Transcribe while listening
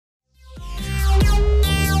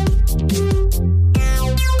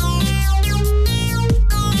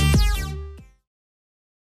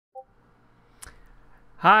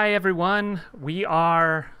Hi everyone, we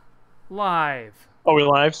are live. Oh, we're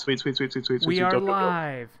live? Sweet, sweet, sweet, sweet, sweet, sweet, We sweet. are Dope, dope, dope.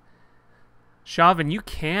 live. Shavin, you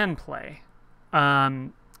can play.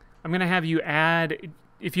 I'm gonna have you add.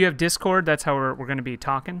 If you have Discord, that's how we're gonna be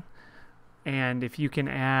talking. And if you can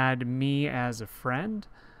add me as a friend,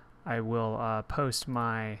 I will post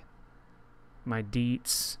my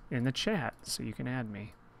deets in the chat so you can add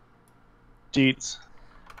me. Deets.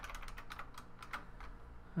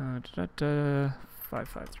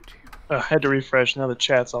 5532. I had to refresh. Now the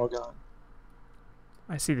chat's all gone.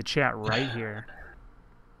 I see the chat right here.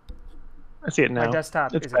 I see it now. My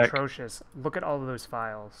desktop It's is back. atrocious. Look at all of those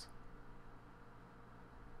files.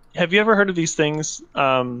 Have you ever heard of these things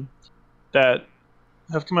that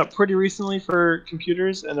have come up pretty recently for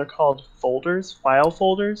computers, and they're called folders, file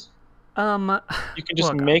folders? You can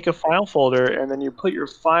just look, make a file folder, and then you put your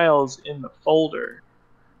files in the folder.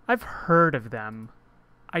 I've heard of them.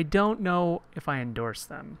 I don't know if I endorse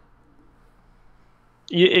them.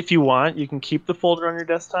 If you want, you can keep the folder on your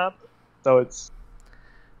desktop, so it's,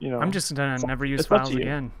 you know. I'm just gonna never use it's up files to you.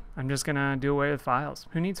 again. I'm just gonna do away with files.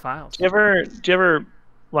 Who needs files? Do you ever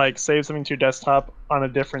like save something to your desktop on a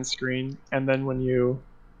different screen, and then when you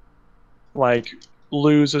like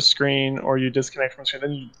lose a screen or you disconnect from a screen,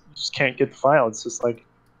 then you just can't get the file? It's just like,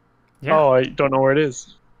 Yeah. oh, I don't know where it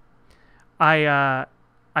is. I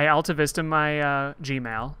Alta Vista my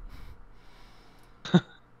Gmail.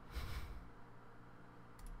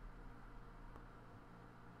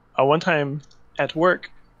 One time at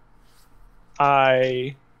work,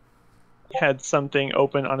 I had something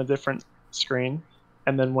open on a different screen,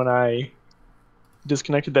 and then when I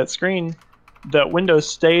disconnected that screen, that window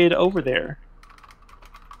stayed over there,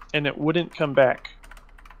 and it wouldn't come back.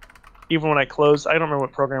 Even when I closed, I don't remember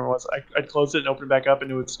what program it was. I'd close it and open it back up,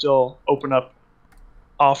 and it would still open up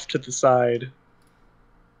off to the side.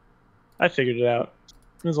 I figured it out.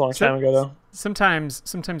 It was a long time ago, though.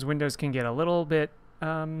 Sometimes Windows can get a little bit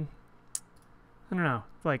I don't know,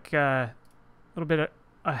 like a little bit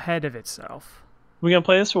ahead of itself. We gonna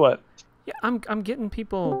play this or what? Yeah, I'm getting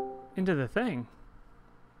people into the thing.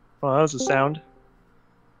 Well, that was a sound.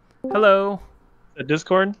 Hello. A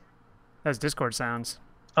Discord? That's Discord sounds.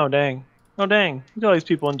 Oh dang! Oh dang! Look at all these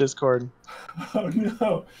people in Discord. Oh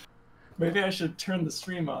no! Maybe I should turn the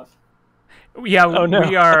stream off. Yeah, Oh, no.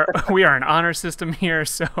 we are an honor system here,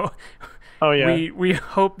 so Oh yeah. we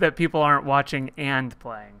hope that people aren't watching and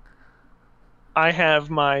playing. I have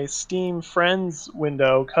my Steam Friends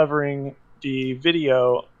window covering the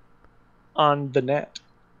video on the net.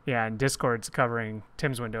 Yeah, and Discord's covering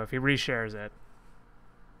Tim's window if he reshares it.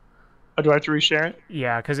 Oh, do I have to reshare it?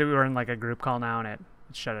 Yeah, because we were in like a group call now and it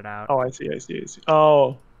shut it out. Oh, I see.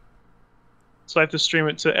 Oh. So I have to stream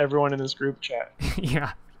it to everyone in this group chat.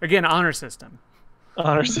 Yeah. Again, honor system.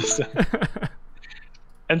 Honor system.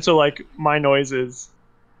 And so, like, my noises.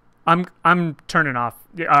 I'm turning off.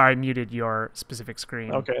 I muted your specific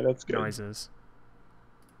screen. Okay, that's good. Noises.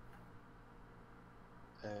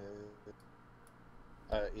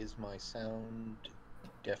 Is my sound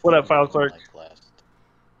definitely What up, file clerk? like last?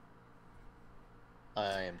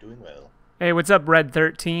 I am doing well. Hey, what's up, Red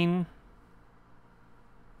 13?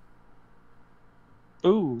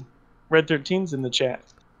 Ooh, Red 13's in the chat.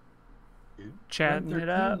 Chatting Red it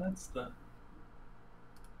 13, up. That's the...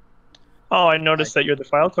 Oh, I noticed that you're the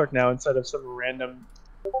file clerk now instead of some random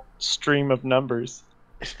stream of numbers.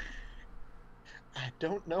 I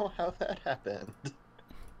don't know how that happened.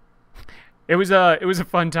 It was a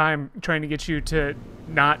fun time trying to get you to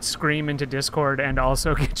not scream into Discord and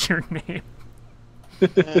also get your name.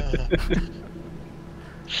 Yeah.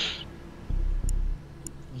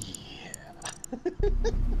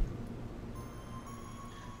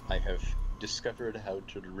 I have discovered how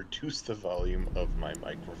to reduce the volume of my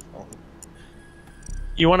microphone.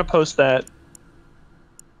 You want to post that?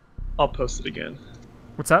 I'll post it again.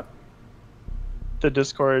 What's up? The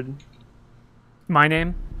Discord. My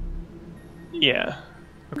name? Yeah.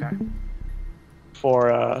 Okay.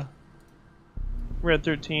 For Red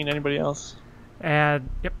 13. Anybody else? Yep.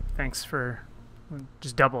 Thanks for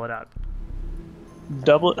just double it up.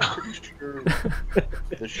 Double it. Sure.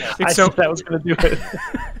 The shot It's I so- said that was gonna do it.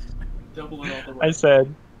 Double it all the way. I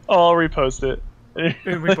said, "Oh, I'll repost it."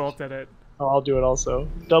 We both did it. Oh, I'll do it also.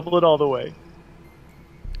 Double it all the way.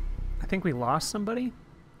 I think we lost somebody.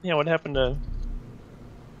 Yeah, what happened to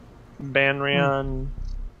Banrion?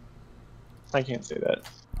 I can't say that.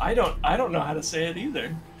 I don't know how to say it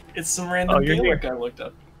either. It's some random Oh, you're Gaelic here. I looked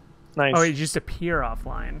up. Nice. Oh, you just appear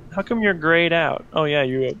offline. How come you're grayed out? Oh yeah,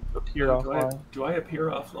 you appear offline. Do I appear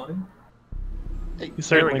offline? Hey, You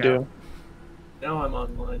certainly go. do. Now I'm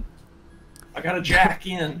online. I gotta jack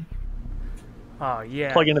in. Oh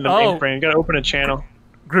yeah. Plug into the mainframe. You gotta open a channel.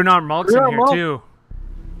 Grunar Malk's in Grunar here Malk. too.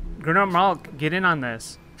 Grunar Malk, get in on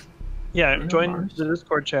this. Yeah, Bruno join Mars. the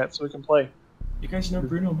Discord chat so we can play. You guys know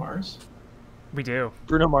Bruno Mars? We do.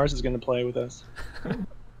 Bruno Mars is gonna play with us.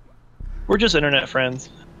 We're just internet friends.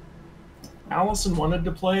 Allison wanted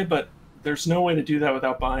to play, but there's no way to do that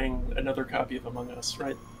without buying another copy of Among Us,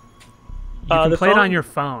 right? You can the play it phone- on your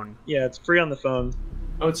phone. Yeah, it's free on the phone.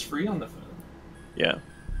 Oh, it's free on the phone. Yeah.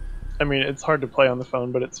 I mean, it's hard to play on the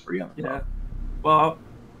phone, but it's free on the Yeah. phone. Well,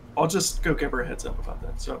 I'll just go give her a heads up about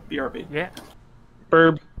that. So, BRB. Yeah.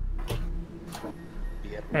 Burb.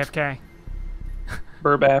 Yep. AFK.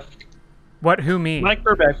 Burbaf. What? Who? Me? Mike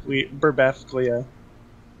Burbafglia.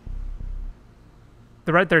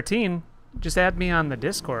 The Red 13. Just add me on the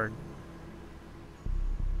Discord.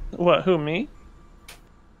 What, who, me?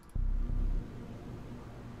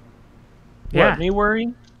 Yeah. What, me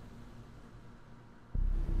worry?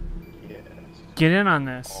 Yes. Get in on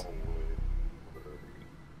this.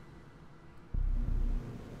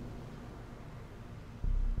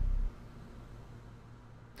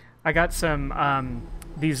 I got some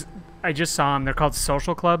these. I just saw them. They're called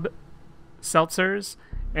Social Club seltzers,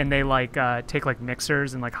 and they like take like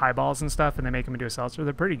mixers and like highballs and stuff, and they make them into a seltzer.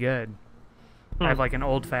 They're pretty good. I have like an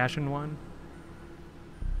old-fashioned one.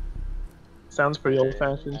 Sounds pretty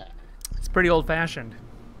old-fashioned. It's pretty old-fashioned.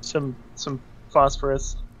 Some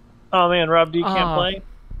phosphorus. Oh man, Rob D can't Aw. play.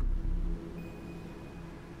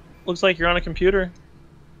 Looks like you're on a computer.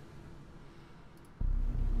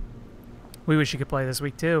 We wish you could play this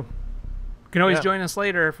week too. You can always Yeah. join us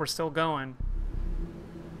later if we're still going.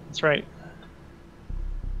 That's right.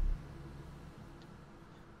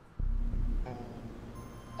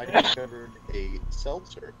 I discovered a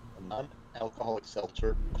seltzer, a non-alcoholic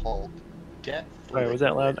seltzer called Death. Alright, was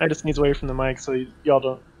that loud? I just sneeze away from the mic so y'all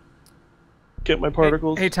don't get my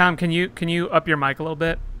particles. Hey Tom, can you up your mic a little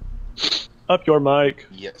bit? Up your mic.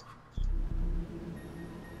 Yes.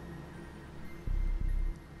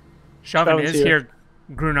 Chauvin Chauvin's is here. here.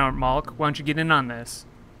 Grunar Malk, why don't you get in on this?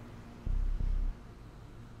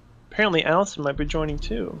 Apparently Allison might be joining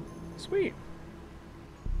too. Sweet.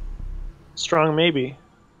 Strong maybe.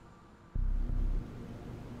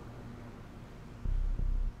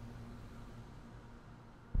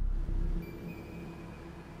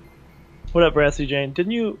 What up, Brassy Jane?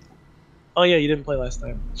 Didn't you... Oh yeah, you didn't play last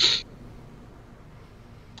time. Do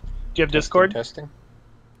you have Discord? Testing.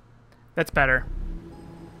 That's better.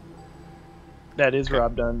 That is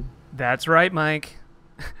Rob Dunn. That's right, Mike.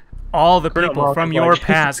 All the Grunar people Malk from is your like-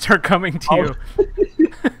 past are coming to All- you.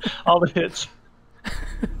 All the hits.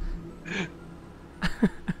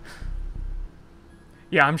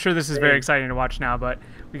 Yeah, I'm sure this is very exciting to watch now, but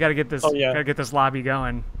we got to get this. Oh, yeah. Gotta get this lobby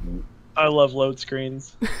going. I love load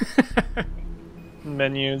screens.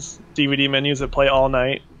 Menus. DVD menus that play all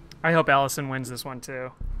night. I hope Allison wins this one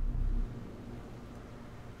too.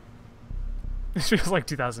 This feels like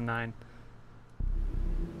 2009.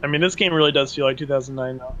 I mean, this game really does feel like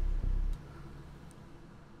 2009 though.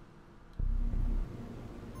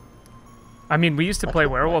 I mean, we used to play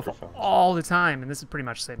feel Werewolf microphones. all the time, and this is pretty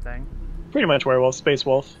much the same thing. Pretty much Werewolf, Space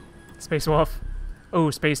Wolf. Space Wolf. Oh,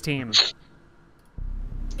 Space Team.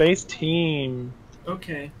 Space Team.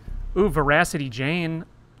 Okay. Ooh, Veracity Jane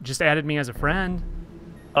just added me as a friend.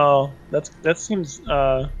 Oh, that seems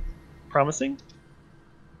promising.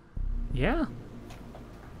 Yeah.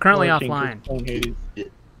 Currently Lord King offline. is playing Hades.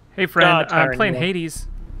 Hey, friend, I'm Tyrant playing Heel. Hades.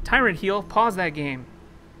 Tyrant Heel, pause that game.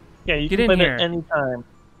 Yeah, you Get can in play here. that anytime.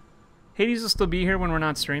 Hades will still be here when we're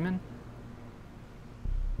not streaming.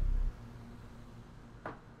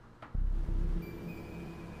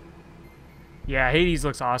 Yeah, Hades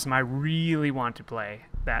looks awesome. I really want to play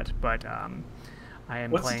that, but I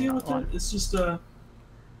am What's the playing deal a with lot. that? It's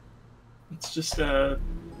just a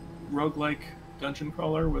roguelike dungeon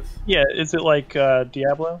crawler with. Yeah, is it like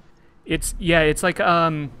Diablo? It's it's like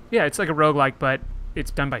it's like a roguelike, but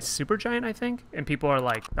it's done by Supergiant, I think. And people are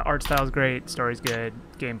like, the art style's great, story's good,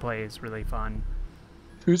 gameplay is really fun.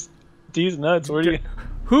 Who's D's nuts? Where do you?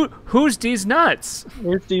 Who's these nuts?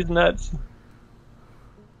 Where's D's nuts?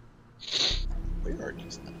 Where are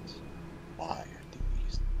these nuts? Why are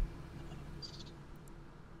these nuts?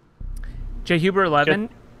 Jay Huber 11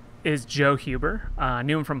 is Joe Huber.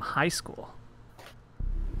 Knew him from high school.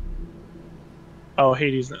 Oh,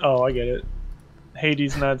 Hades. Oh, I get it.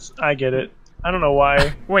 Hades nuts. I get it. I don't know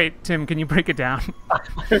why. Wait, Tim, can you break it down? I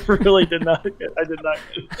really did not. I did not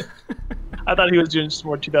get it. I thought he was doing just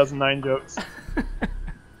more 2009 jokes.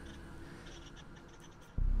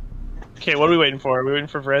 Okay, what are we waiting for? Are we waiting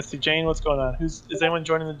for Veracity Jane? What's going on? Is anyone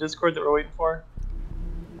joining the Discord that we're waiting for?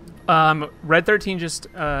 Red 13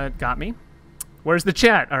 just got me. Where's the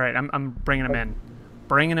chat? All right, I'm bringing him in.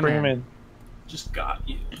 Bringing him Bring in. him in. Just got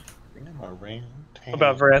you. Bring him around town.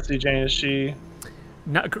 About Veracity Jane, is she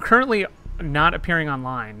Currently not appearing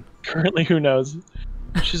online. currently? Who knows?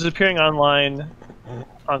 She's appearing online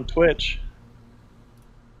on Twitch.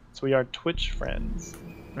 So we are Twitch friends.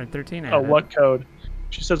 Right, 13. Oh, what code?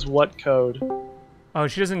 She says what code? Oh,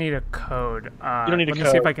 she doesn't need a code. You don't need a let me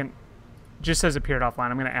see if code. I can. Just says appeared offline.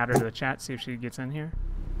 I'm gonna add her to the chat. See if she gets in here.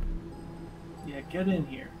 Yeah, get in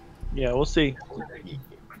here. Yeah, we'll see.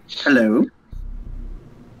 Hello.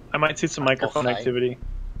 I might see some microphone Hi. activity.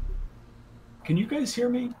 Can you guys hear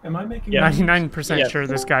me? Am I making Yeah. noise? 99% Yeah. sure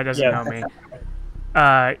this guy doesn't Yeah. know me.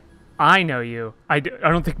 I know you. I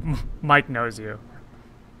don't think Mike knows you.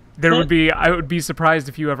 I would be surprised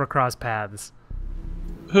if you ever cross paths.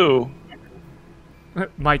 Who?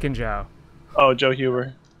 Mike and Joe. Oh, Joe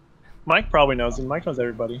Huber. Mike probably knows him. Mike knows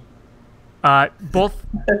everybody. Both.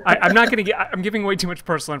 I'm not gonna get. I'm giving way too much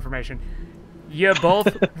personal information. You both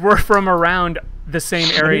were from around the same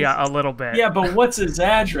area a little bit. Yeah, but what's his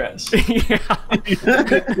address? Yeah.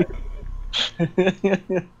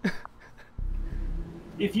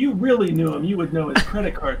 If you really knew him, you would know his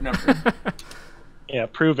credit card number. Yeah,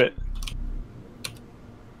 prove it.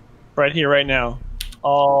 Right here, right now.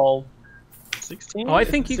 All 16? Oh, I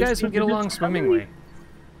think you guys would get 16 along swimmingly.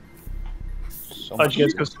 So How'd much you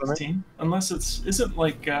guys go swimming? 16? Unless it's isn't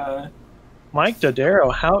like Mike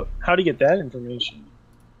Dodaro, how'd he get that information?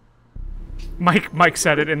 Mike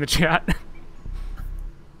said it in the chat.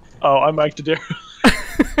 Oh, I'm Mike Dodaro.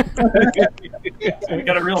 we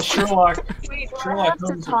got a real Sherlock. Wait, do I Sherlock have to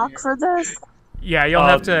Holmes over talk here. for this? Yeah, you'll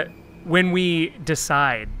have to when we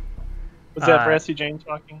decide. Was that Veracity Jane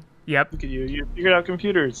talking? Yep. Look at you. You figured out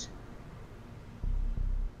computers.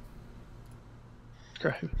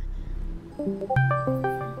 Great.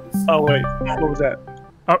 Oh, wait. What was that?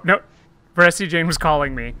 Oh no, Veracity Jane was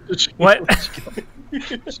calling me. Did she- What? Did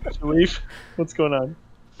she leave? What's going on?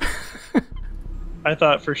 I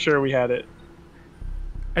thought for sure we had it.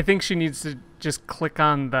 I think she needs to just click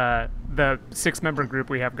on the 6-member group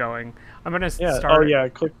we have going. I'm gonna Yeah. start. Oh, yeah.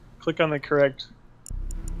 Click on the correct.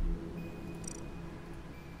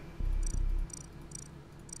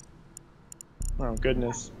 Oh,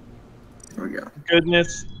 goodness. There we go.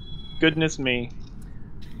 Goodness me.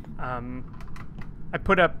 I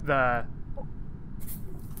put up the.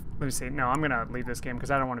 Let me see. No, I'm gonna leave this game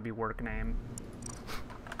because I don't want to be work name.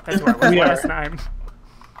 That's where it was We are. last time.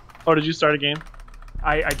 Oh, did you start a game?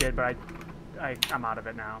 I did, but I'm out of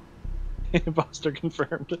it now. Imposter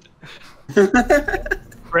confirmed.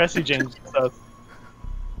 Veracity Jane says.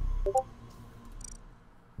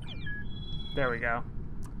 There we go.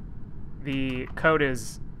 The code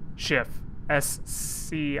is SCHIFF.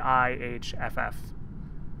 SCIHFF.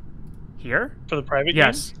 Here? For the private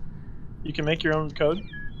Yes. game? You can make your own code?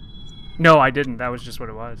 No, I didn't. That was just what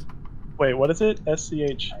it was. Wait, what is it?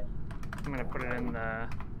 SCH. I'm gonna put it in the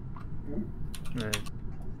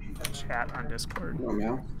chat on Discord. Oh,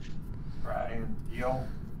 meow.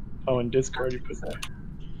 Oh, in Discord you put that.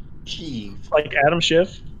 Gee, Like Adam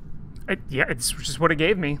Schiff? Yeah, it's just what it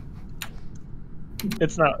gave me.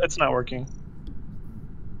 It's not working.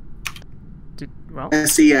 Well,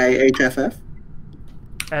 SCIHFF.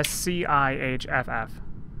 SCIHFF.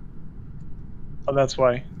 Oh, that's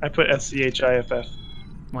why. I put SCHIFF,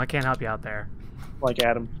 Well, I can't help you out there. like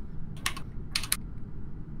Adam.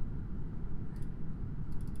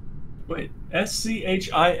 Wait,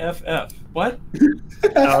 SCHIFF. What?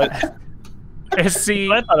 No, I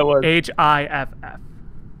thought it was.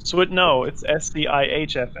 SCHIFF. No, it's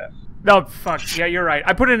SCIHFF. No, fuck. Yeah, you're right.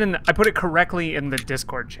 I put it correctly in the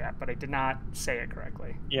Discord chat, but I did not say it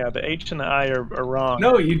correctly. Yeah, the H and the I are wrong.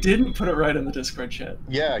 No, you didn't put it right in the Discord chat.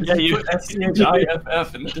 yeah, Yeah, You you. put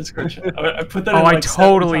SCHIFF in the Discord chat. I put that in Oh, I like 7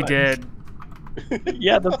 totally times. did.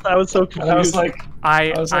 Yeah, I was so confused. And I was like,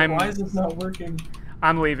 I'm why is this not working?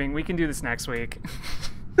 I'm leaving. We can do this next week.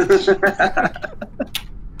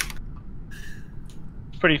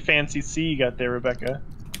 Pretty fancy C you got there, Rebecca.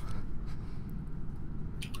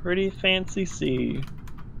 Pretty fancy C.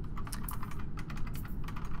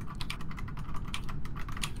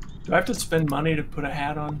 Do I have to spend money to put a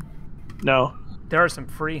hat on? No, There are some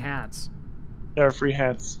free hats. there are free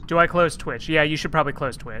hats. Do I close Twitch? Yeah, you should probably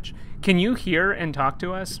close Twitch. Can you hear and talk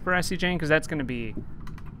to us, Veracity Jane? Because that's going to be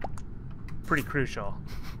pretty crucial.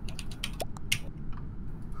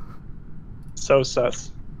 So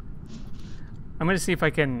sus. I'm going to see if I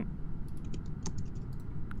can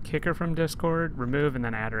kick her from Discord, remove, and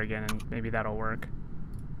then add her again, and maybe that'll work.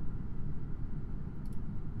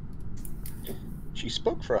 she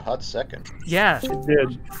spoke for a hot second. Yeah. It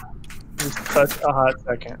did. It was such a hot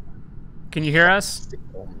second. Can you hear us?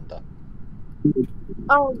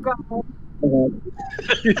 Oh god.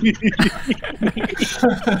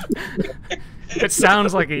 It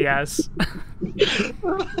sounds like a yes.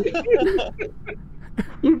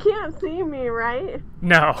 You can't see me, right?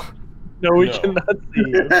 No. No, we No. cannot see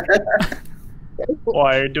you.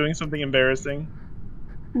 Why? You're doing something embarrassing?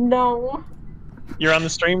 No. You're on the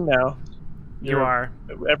stream now. You are.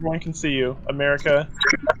 Everyone can see you. America.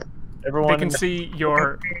 Everyone. They can see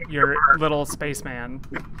your little spaceman.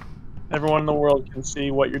 Everyone in the world can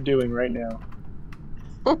see what you're doing right now.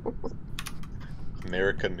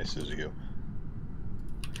 America misses you.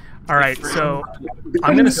 All right, so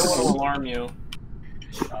I'm gonna. Don't want to alarm you.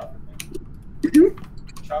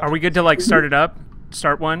 Are we good to like start it up?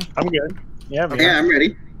 Start one. I'm good. Yeah, man. Yeah, I'm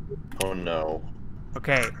ready. Oh no.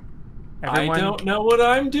 Okay. I don't know what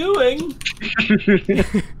I'm doing.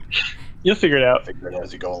 You'll figure it out. Figure it out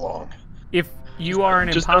as you go along. If you are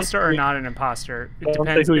an Just don't imposter or say- not an imposter, it don't say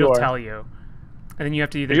depends. who you It'll are. tell you, and then you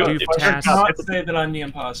have to either You- do if I tasks. should not say that I'm the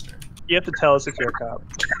imposter. You have to tell us if you're a cop.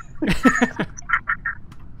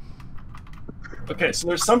 Okay, so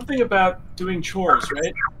there's something about doing chores,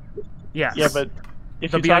 right? Yes. Yeah, but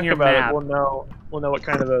if They'll you be on talk your about map. it, we'll know what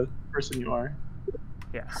kind of a person you are.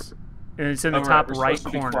 Yes. And it's in the Oh, top we're right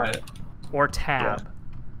supposed to be corner quiet. or tab.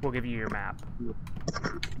 Will give you your map.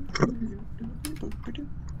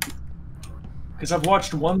 Because I've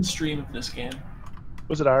watched one stream of this game.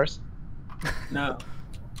 Was it ours? No.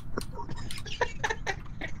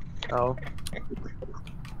 Oh.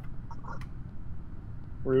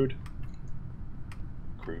 Rude.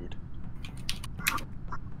 Crude.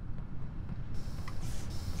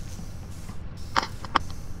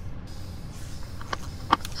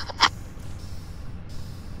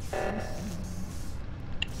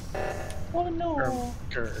 Oh no.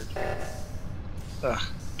 Gerd. Ugh.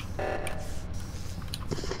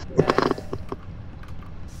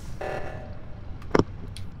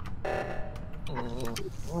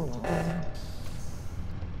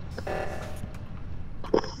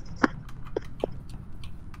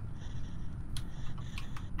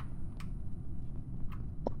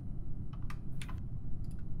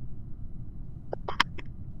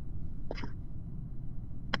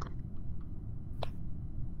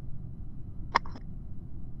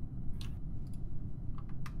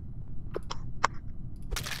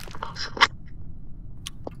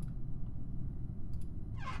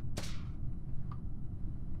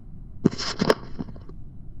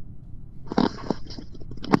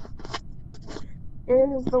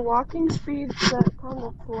 Is the walking speed set kind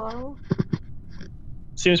of slow?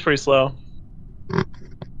 Seems pretty slow.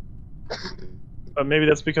 But maybe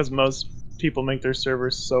that's because most people make their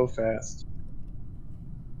servers so fast.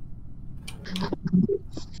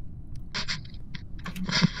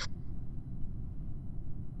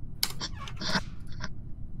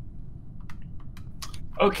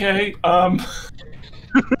 Okay,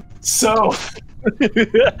 so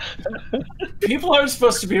people are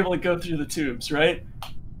supposed to be able to go through the tubes, right?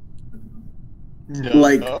 No.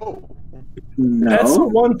 Like- Oh. That's the No.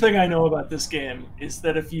 one thing I know about this game is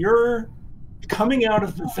that if you're coming out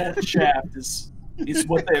of the vent shaft is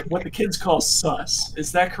what the kids call sus.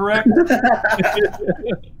 Is that correct?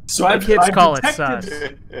 So The kids call it sus.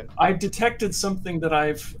 I've detected something that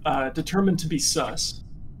I've determined to be sus,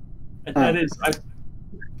 and that is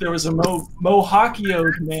there was a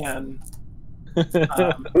Mohawkioed man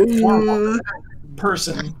Ooh.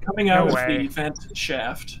 person coming out No of way. the vent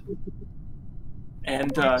shaft,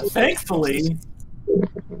 and thankfully,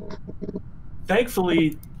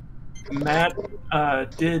 Matt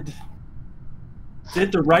did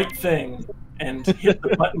the right thing and hit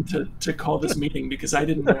the button to call this meeting because I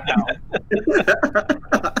didn't know how.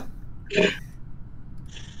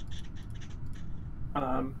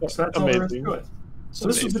 So that's all there is Amazing. to it. So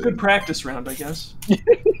this was a good practice round, I guess.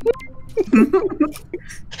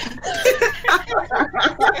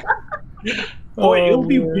 Boy, it would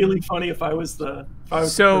be man. really funny if I was the. If I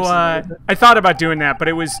was So the person that did I thought about doing that, but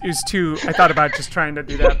it was too. I thought about just trying to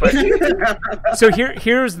do that, but so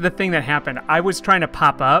here's the thing that happened. I was trying to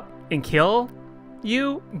pop up and kill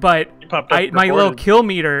you, but You popped up and my little reported. kill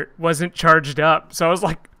meter wasn't charged up, so I was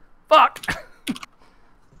like, "Fuck."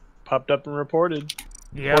 Popped up and reported.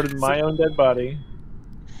 Yeah, Reported my own dead body.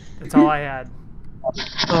 that's all I had.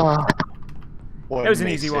 Oh, Well, That was an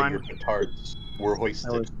may easy say one. Your petards were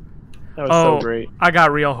hoisted. that was Oh, so great. I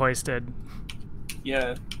got real hoisted.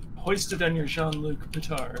 Yeah, hoisted on your Jean-Luc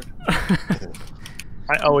petard.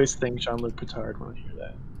 I always think Jean-Luc Petard when I hear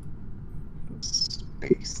that.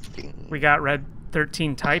 Space thing. We got red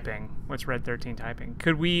 13 typing. What's red 13 typing?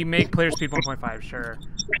 Could we make player speed 1.5? Sure.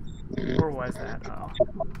 Where was that? Oh,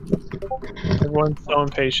 Everyone's so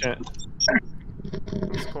impatient.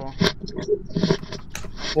 that's cool.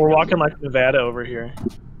 We're walking like Nevada over here.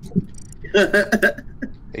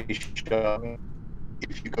 Hey, Sean,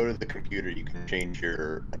 if you go to the computer, you can change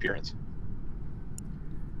your appearance.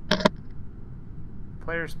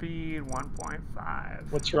 Player speed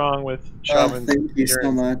 1.5. What's wrong with Chauvin's Thank you so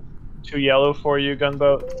appearance? much. Too yellow for you,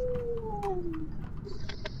 Gunboat?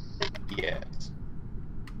 Yes.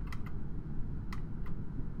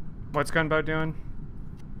 What's Gunboat doing?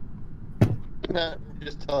 No,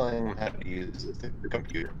 just telling him how to use the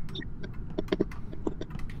computer.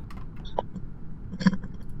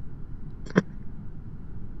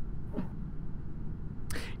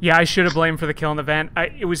 Yeah, I should have blamed for the kill in the vent.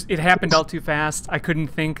 It happened all too fast. I couldn't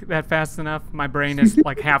think that fast enough. My brain is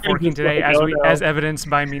like half working today, as evidenced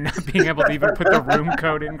by me not being able to even put the room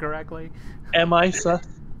code in correctly. Am I sus?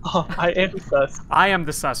 Oh, I am sus. I am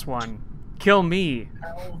the sus one. Kill me.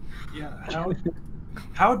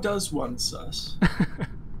 How does one sus? All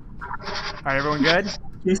right, everyone good?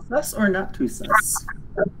 Too sus or not too sus?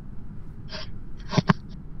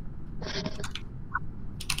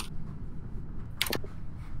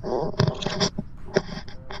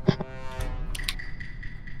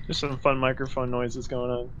 Just some fun microphone noises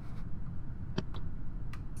going on.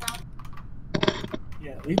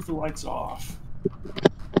 Yeah, leave the lights off.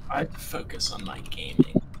 I have to focus on my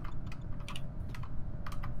gaming.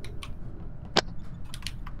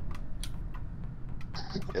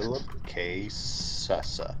 Philip K.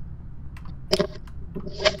 Sussa.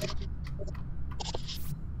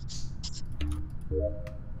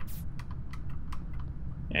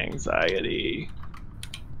 Anxiety.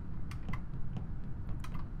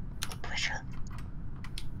 Pressure.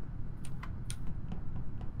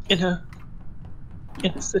 In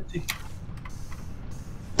a city.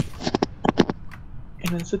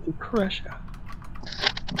 In a city pressure.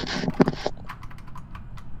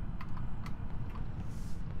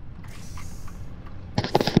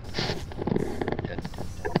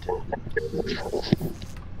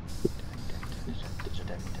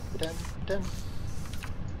 Then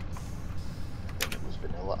it was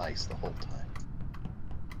Vanilla Ice the whole time.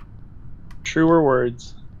 Truer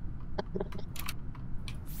words.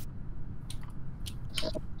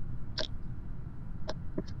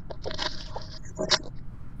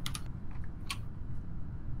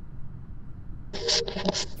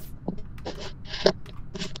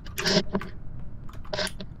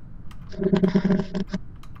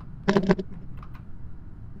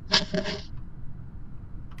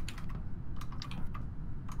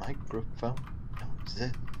 Microphone knows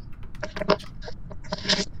it.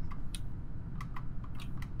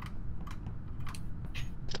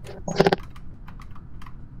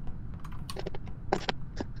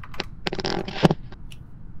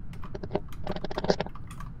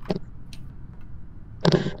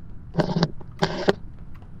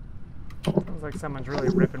 Sounds like someone's really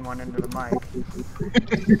ripping one into the mic.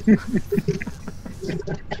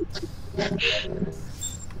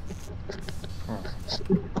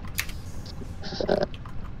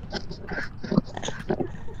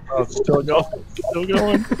 Oh, it's still going. Still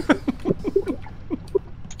going.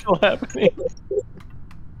 Still happening.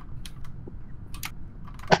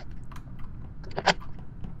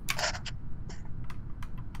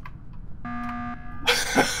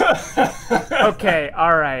 Okay,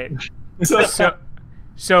 all right. So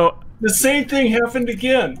So the same thing happened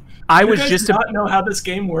again. I You was guys just not know how this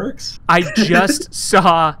game works. I just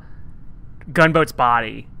saw Gunboat's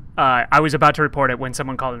body. I was about to report it when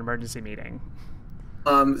someone called an emergency meeting.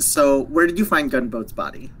 So where did you find Gunboat's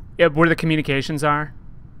body? Yeah, where the communications are.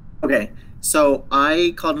 Okay, so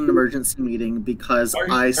I called an emergency meeting because Are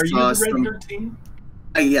you, I are you saw the some. regular team?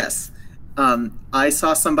 Yes, I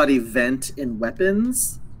saw somebody vent in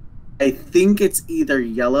weapons. I think it's either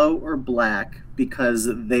yellow or black because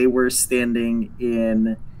they were standing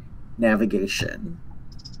in navigation,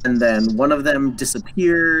 and then one of them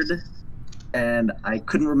disappeared. And I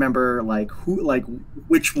couldn't remember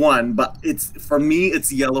which one, but it's for me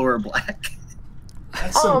it's yellow or black.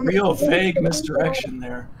 That's some real vague misdirection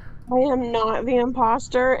there. I am not the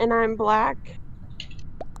imposter, and I'm black.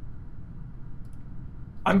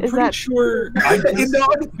 I'm Is pretty that- sure. It's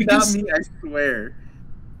not because- me, I swear.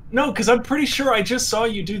 No, because I'm pretty sure I just saw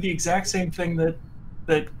you do the exact same thing that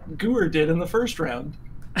Gooer did in the first round.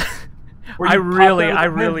 Where I you popped really- out of I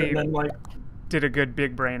the vent really- and then, like, Did a good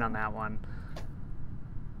big brain on that one.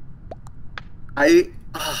 I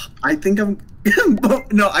think I'm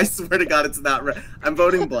no, I swear to God it's not right. I'm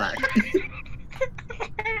voting black.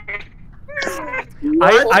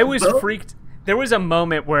 I was Vote? freaked. There was a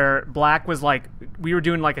moment where Black was like, we were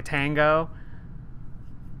doing like a tango.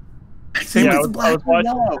 I think Yeah, it's black or watching-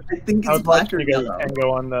 yellow. I think I it's was black watching or you guys yellow. and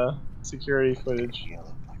go on the security footage.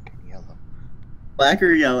 Yellow, black, and yellow. Black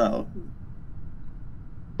or yellow.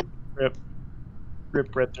 Rip.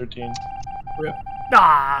 Rip Red 13.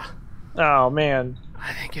 Ah, Oh man.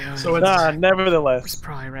 I think it was, So it's Ah, it's nevertheless.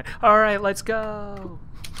 probably red. All right, let's go.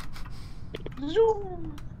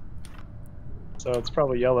 So it's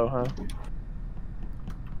probably yellow, huh?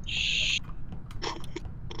 Shh.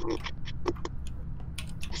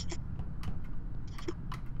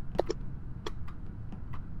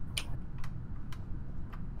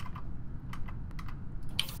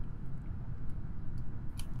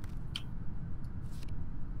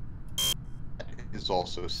 Is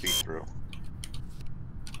also see-through.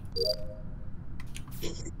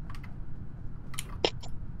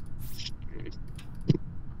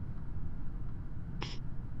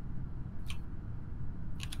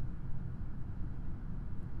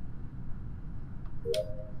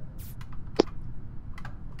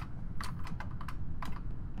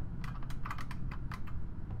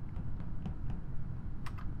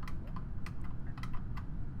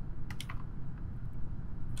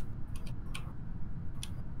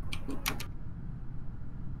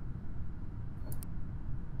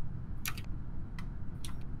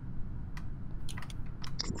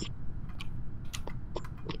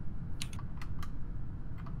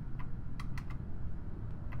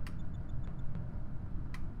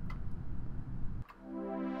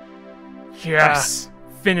 Yes.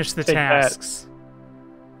 Finish the Take that. tasks.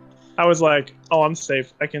 I was like, oh, I'm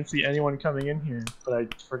safe. I can see anyone coming in here. But I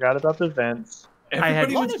forgot about the vents.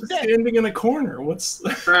 everybody had- was just standing in a corner. What's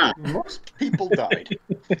Ah, Most people died.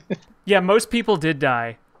 Yeah, most people did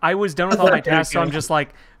die. I was done with all my There you tasks, so I'm go. just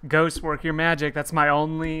like, Ghost, work your magic. That's my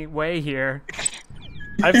only way here.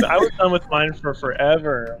 I was done with mine for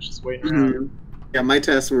forever. I was just waiting around. mhm. Yeah, my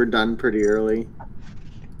tests were done pretty early.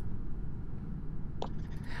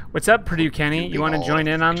 What's up, Purdue Kenny? You want to All join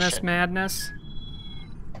in on this information. madness?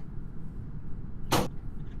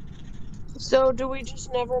 So do we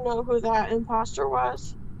just never know who that imposter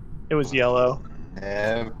was? It was yellow.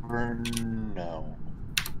 Never know.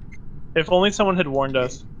 If only someone had warned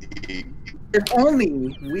us. If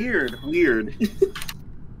only. Weird.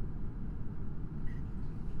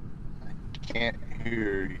 Can't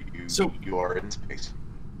hear you. So- you are in space.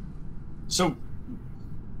 so?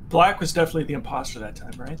 Black was definitely the imposter that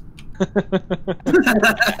time, right?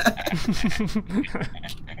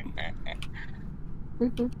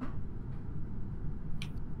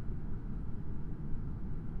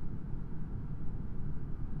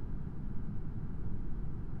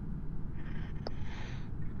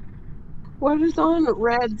 What is on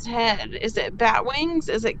Red's head? Is it bat wings?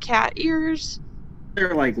 Is it cat ears?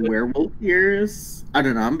 They're like werewolf ears. I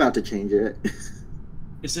don't know. I'm about to change it.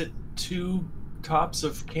 Is it two tops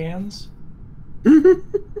of cans?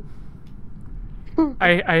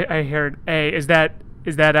 I heard A. Is that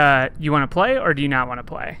you want to play or do you not want to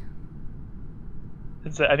play? I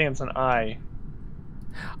think it's an I.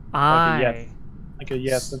 I yes. Like a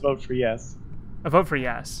yes, a vote for yes. a vote for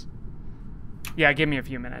yes. Yeah, give me a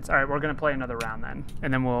few minutes. All right, we're gonna play another round then,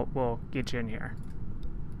 and then we'll get you in here.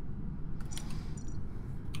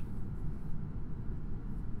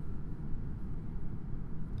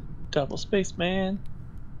 Double space, man.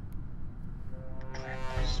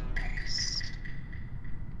 Space.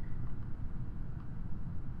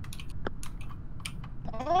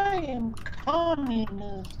 I am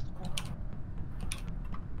communist.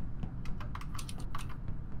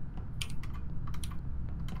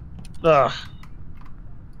 Ugh.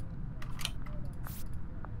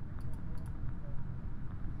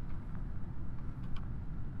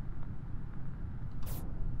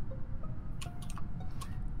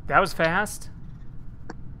 That was fast.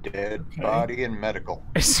 Dead Okay. body and medical.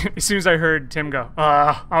 As soon as I heard Tim go,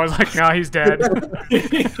 I was like, nah, he's dead.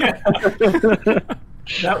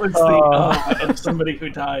 That was the of somebody who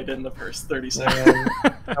died in the first 30 seconds.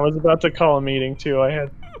 Man. I was about to call a meeting too.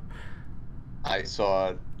 I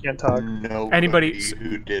saw Can't talk. nobody Anybody-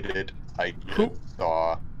 who did it. I Who- just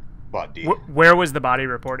saw body. Where was the body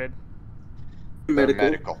reported?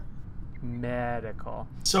 Medical. Medical.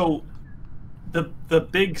 So the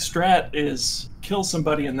big strat is kill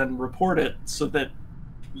somebody and then report it so that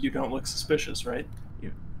you don't look suspicious, right?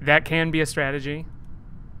 That can be a strategy.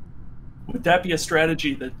 Would that be a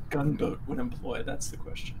strategy that Gunboat would employ? That's the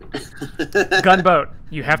question. Gunboat,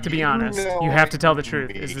 you have to be honest. know You have to tell the what you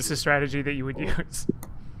truth. Is mean. this a strategy that you would use?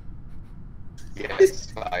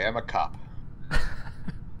 Yes, I am a cop.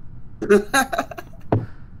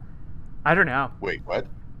 I don't know. Wait, what?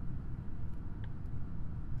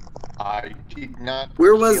 I did not.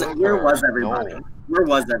 Where was kill her. everybody? No. Where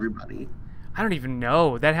was everybody? I don't even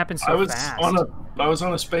know. That happened so I was fast.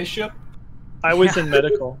 on a spaceship. I was in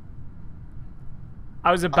medical.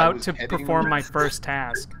 I was about was to heading- perform my first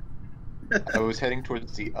task. I was heading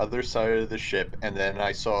towards the other side of the ship, and then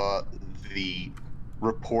I saw the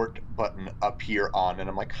report button appear on, and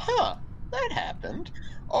I'm like, huh, that happened.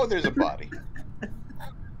 Oh, there's a body.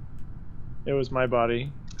 It was my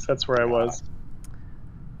body. 'Cause that's where I was.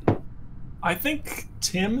 I think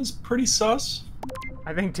Tim is pretty sus.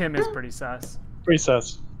 I think Tim is pretty sus. Pretty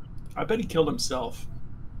sus. I bet he killed himself.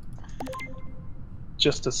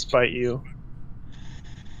 Just to spite you.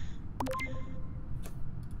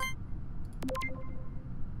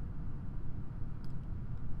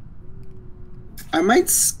 I might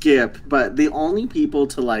skip, but the only people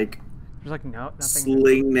to like There's like no nothing.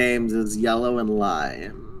 sling names is Yellow and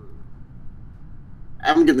Lime.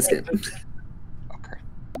 I'm gonna skip. Okay.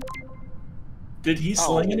 Did he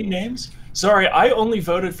sling any names? Sorry, I only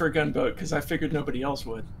voted for Gunboat because I figured nobody else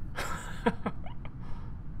would.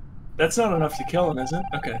 That's not enough to kill him, is it?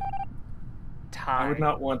 Okay. Tie. I would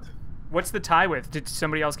not want. What's the tie with? Did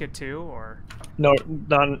somebody else get 2 or? No,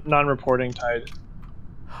 non-reporting tied.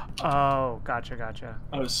 Oh, gotcha.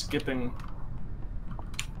 I was skipping.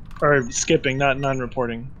 Or skipping, not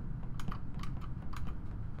non-reporting.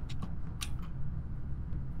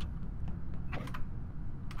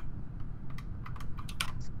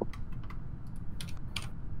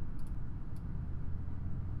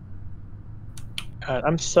 God,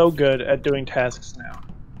 I'm so good at doing tasks now.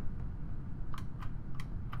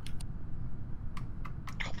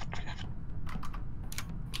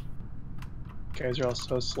 You guys are all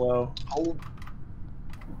so slow. Oh.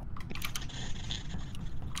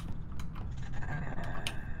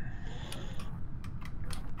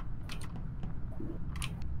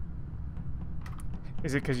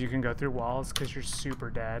 Is it because you can go through walls? Because you're super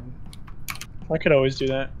dead? I could always do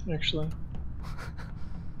that, actually.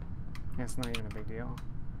 It's not even a big deal.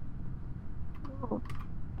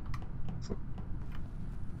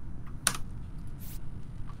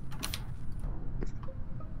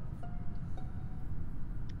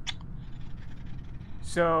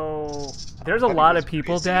 So there's a lot of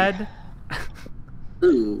people dead.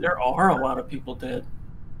 Ooh. There are a lot of people dead.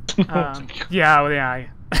 Yeah, well, yeah.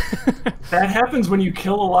 That happens when you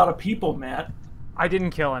kill a lot of people, Matt. I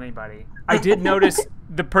didn't kill anybody. I did notice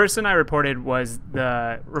the person I reported was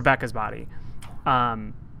Rebecca's body.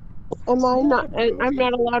 Am I not? I'm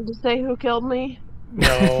not allowed to say who killed me.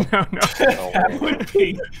 No. No.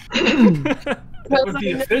 That would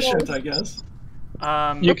be efficient, I guess.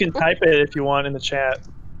 You can type it if you want in the chat.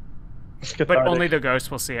 It's but cathartic. only the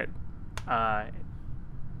ghost will see it. I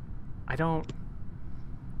don't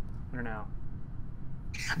know.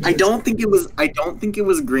 I don't think it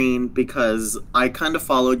was Green because I kind of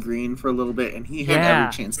followed Green for a little bit and he had Yeah.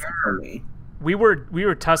 every chance to hurt me. We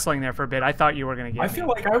were tussling there for a bit. I thought you were gonna get I me. feel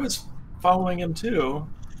like I was following him too.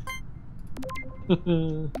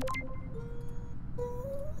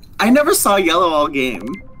 I never saw Yellow all game.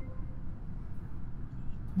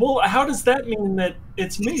 Well, how does that mean that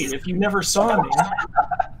it's me if you never saw me?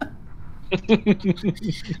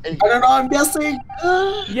 I don't know, I'm guessing.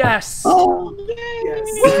 Yes. Oh,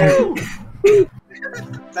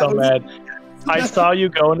 So mad. I saw you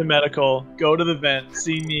go into medical, go to the vent,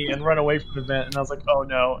 see me, and run away from the vent, and I was like, oh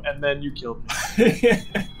no, and then you killed me.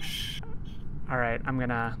 All right, I'm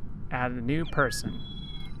gonna add a new person.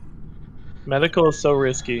 Medical is so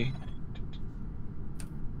risky.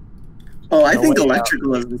 Oh, I No think way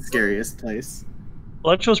electrical is the scariest place.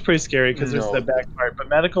 Electrical's pretty scary because No. there's the back part, but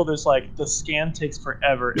medical, there's like, the scan takes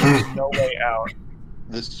forever, and there's no way out.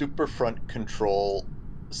 The super front control,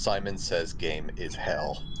 Simon Says game is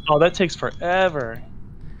hell. Oh, that takes forever.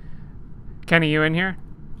 Kenny, you in here?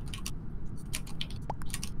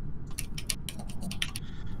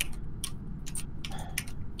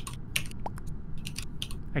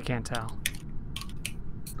 I can't tell.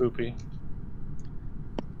 Spoopy.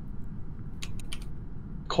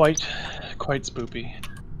 Quite spoopy.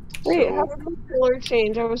 Wait, So- how did my color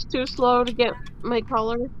change? I was too slow to get my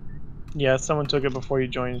color. Yeah, someone took it before you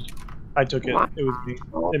joined. I took it. It was me.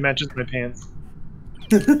 It matches my pants.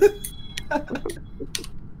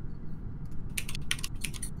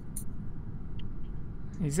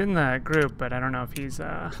 He's in the group, but I don't know if he's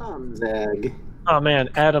Tom Zag. Oh man,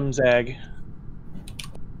 Adam Zag.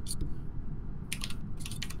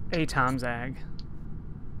 a Tom Zag.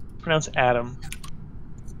 Pronounce Adam.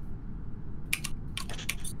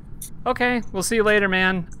 Okay, we'll see you later,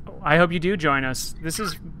 man. I hope you do join us. This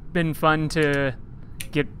has been fun to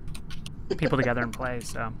get people together and play.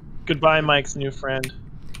 So Goodbye, Mike's new friend.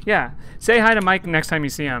 Yeah. Say hi to Mike next time you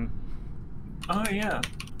see him. Oh yeah.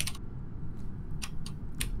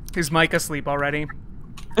 Is Mike asleep already,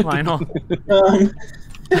 Lionel?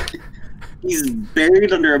 He's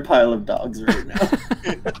buried under a pile of dogs right now.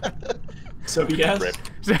 So yes. Rip.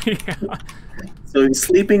 Yeah. So he's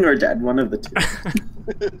sleeping or dead, one of the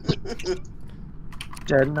two.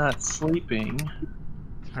 Dead, not sleeping.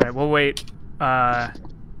 All right, we'll wait.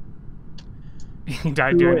 He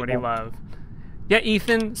died doing what he loved. Yeah,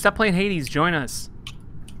 Ethan, stop playing Hades. Join us.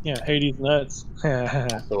 Yeah, Hades nuts.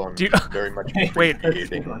 So I'm Do you- very much Wait.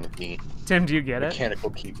 appreciating the Tim, do you get it? mechanical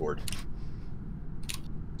keyboard.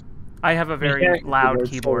 I have a very Mechanical loud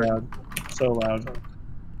keyboard's keyboard. So loud.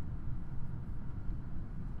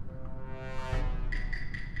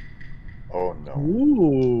 Oh no.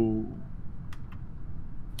 Ooh.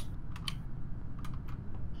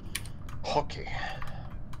 Okay.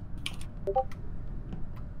 Whoop,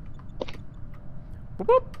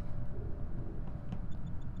 whoop.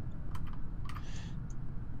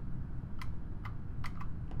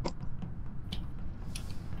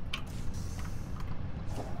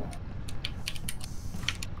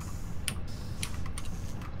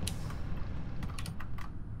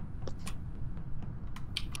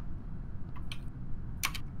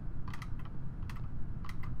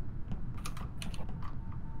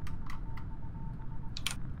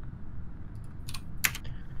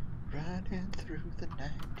 Running through the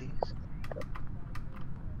 90s.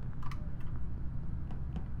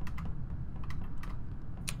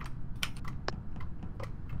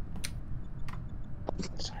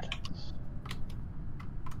 Silence.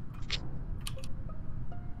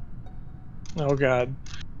 Oh god.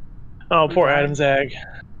 Oh, poor died? Adam Zag.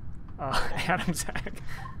 Adam Zag.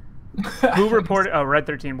 Who reported? Oh, Red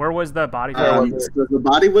 13. Where was the body? So the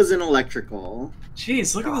body was in electrical,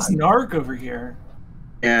 Jeez, look at this narc over here.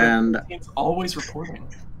 and He's always reporting.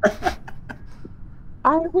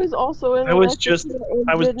 I was also in. I was electrical just and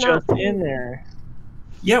I was did not just see in it. there.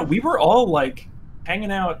 Yeah, we were all like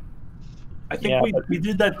hanging out. I think Yeah, we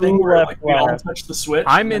did that thing who where left like we all last? touched the switch.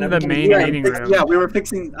 I'm and in then the everybody- main yeah, meeting room. yeah, we were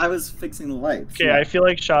fixing. I was fixing the lights. Okay, yeah. I feel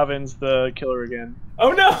like Chauvin's the killer again.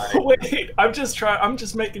 Oh no! Wait, I'm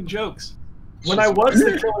just making jokes. When I was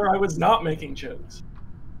the killer, I was not making jokes.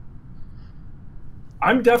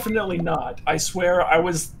 I'm definitely not. I swear, I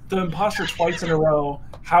was the imposter twice in a row.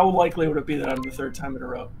 How likely would it be that I'm the third time in a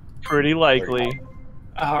row? Pretty likely.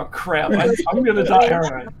 Oh crap! I'm gonna die,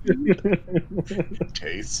 aren't I?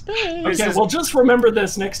 Taste. Okay, is- well, just remember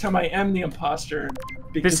this next time I am the imposter.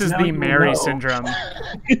 because This is now the you will Mary know. syndrome.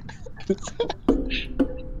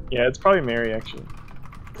 Yeah, it's probably Mary actually.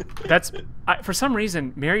 That's for some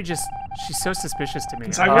reason Mary she's so suspicious to me.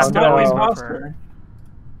 'Cause I I was just not always the vote for imposter. her.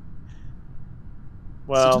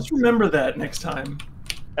 Well, So just remember that next time.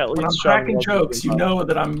 at When I'm least Chauvin cracking wasn't jokes, the you know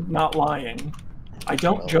that I'm not lying. I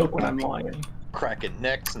don't joke when I'm lying. Cracking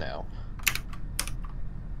necks now.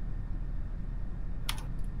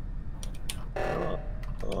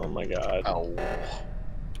 Oh my god. Ow.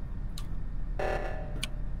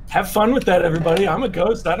 Have fun with that, everybody. I'm a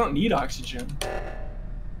ghost. I don't need oxygen.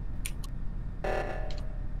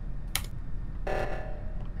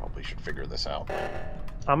 Probably should figure this out.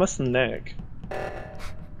 I'm a snake.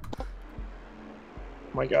 Oh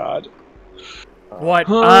my god. What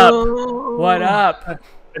up? What up?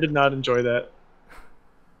 I did not enjoy that.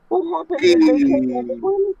 What happened? Did they kill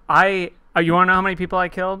everyone? You want to know how many people I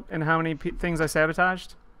killed and how many things I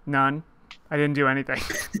sabotaged? None. I didn't do anything.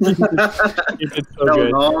 You did so That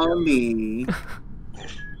good. was all me.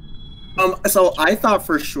 So I thought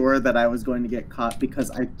for sure that I was going to get caught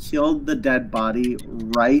because I killed the dead body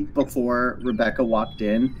right before Rebecca walked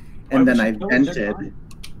in, and Why then would I you kill a dead vented. body?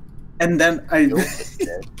 And then I Killed the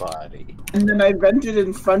dead body. and then I vented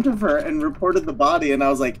in front of her and reported the body, and I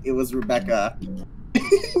was like, it was Rebecca.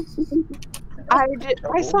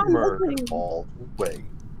 I saw Murder nothing. all the way.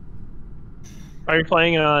 Are you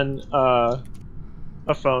playing on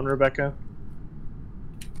a phone, Rebecca?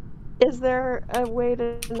 Is there a way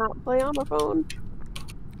to not play on the phone?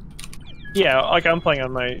 Yeah, like I'm playing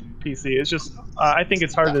on my PC. It's just I think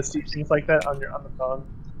it's hard to see things like that on the phone.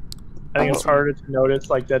 I think it's harder to notice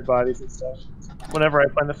like dead bodies and stuff. Whenever I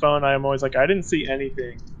play on the phone, I'm always like, I didn't see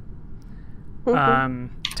anything.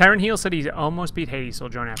 Tyron Heel said he almost beat Hades, so he'll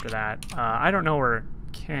join after that. I don't know where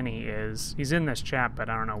Kenny is. He's in this chat, but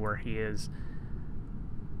I don't know where he is.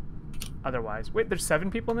 Otherwise, wait, there's 7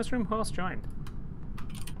 people in this room. Who else joined?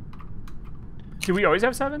 Do we always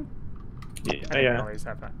have 7? I think we Yeah. always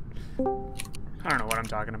have that. I don't know what I'm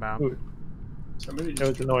talking about. Ooh. Somebody It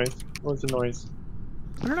was the noise. What was the noise?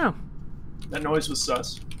 I don't know. That noise was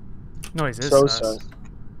sus. Noise is So sus.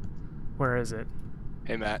 Where is it?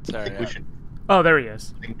 Hey Matt, I sorry. think we should Oh, there he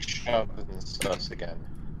is. think shove and sus again.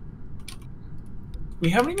 We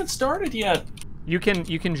haven't even started yet. You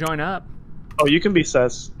can join up. Oh, you can be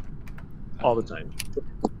sus all the time.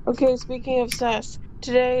 Okay, speaking of sus,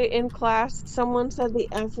 today in class someone said the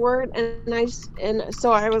F word and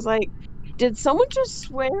so I was like, did someone just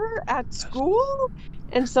swear at school?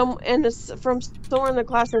 And from somewhere in the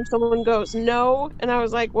classroom someone goes, no, and I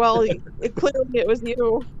was like, well, clearly it was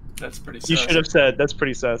you. That's pretty You sus. should have said that's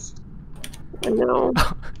pretty sus. I know.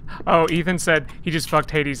 Oh, Ethan said he just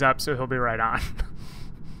fucked Hades up, so he'll be right on.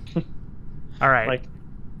 All right.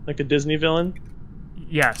 Like a Disney villain.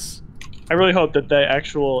 Yes. I really hope that the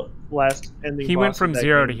actual last ending. He went boss from of that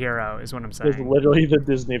 0 to game hero, is what I'm is saying. literally the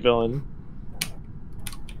Disney villain.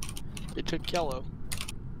 It took yellow.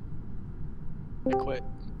 I quit.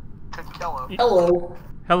 Hello.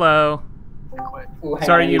 Hello. Oh, hang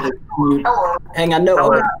Sorry, on, you- I need to- Hello. Hang on, no.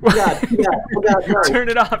 Oh God, no. Turn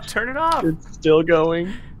it off. Turn it off. It's still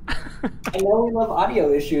going. I know we love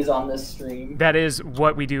audio issues on this stream. That is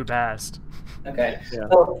what we do best. Okay. Yeah.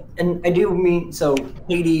 So, and I do mean, so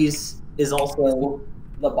Hades is also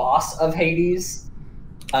the boss of Hades.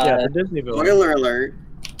 Yeah, the Disney villain. Spoiler alert.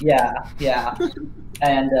 Yeah.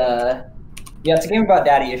 And yeah, it's a game about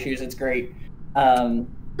daddy issues. It's great.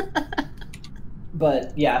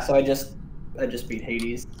 But yeah, so I just beat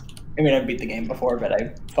Hades. I mean, I beat the game before, but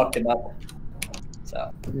I fucked him up. So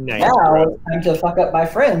Nice. now bro. it's time to fuck up my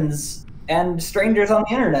friends and strangers on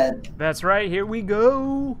the internet. That's right. Here we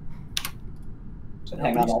go. So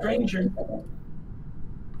hang on, I'll- Stranger.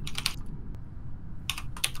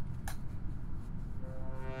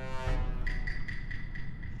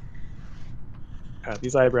 God,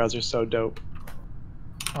 these eyebrows are so dope.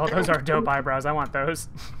 Oh, those are dope eyebrows. I want those.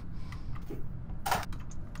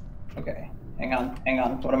 Okay, hang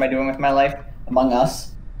on. What am I doing with my life? Among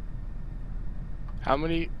Us. How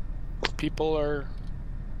many people are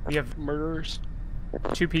We have murderers?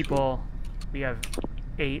 2 people. We have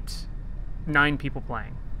 9 people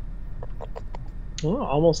playing. Oh,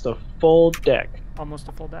 almost a full deck. Almost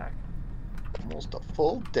a full deck. Almost a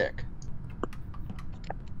full deck.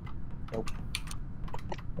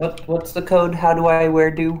 What's the code? How do I where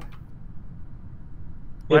do?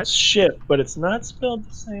 What? It's ship, but it's not spelled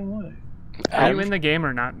the same way. Are you in the game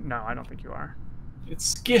or not? No, I don't think you are. It's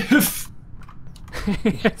Skiff.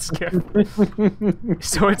 It's Schiff.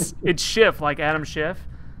 So it's Schiff, like Adam Schiff.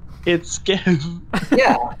 It's Skiff.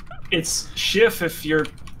 Yeah. It's Schiff if you're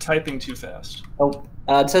typing too fast. Oh,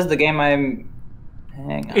 it says the game I'm.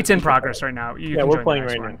 Hang on. It's in progress right now. You Yeah, can we're join the playing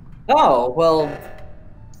next right one. now. Oh well.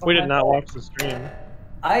 We did not watch the stream.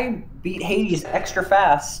 I beat Hades extra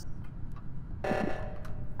fast.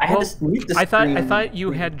 I had Well, to mute the I screen. thought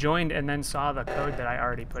you had joined and then saw the code that I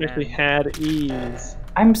already put If we in. had ease.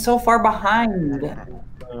 I'm so far behind.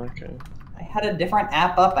 Okay. I had a different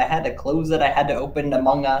app up. I had to close it. I had to open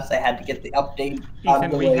Among Us. I had to get the update out of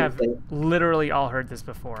Ethan, the we way. have literally all heard this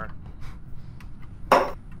before.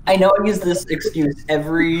 I know I use this excuse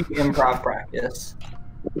every improv practice.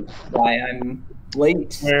 Why I'm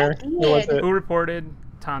late. Where was it? Who reported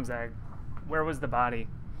Tom's egg? Where was the body?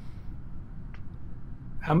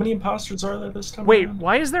 How many imposters are there this time? Wait, around?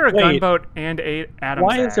 why is there a Wait. gunboat and a Adam's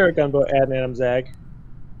Why is egg? there a gunboat at an Adam's egg?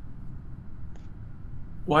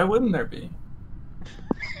 Why wouldn't there be?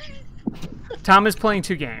 Tom is playing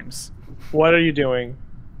 2 games. What are you doing?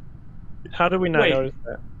 How did we not Wait. notice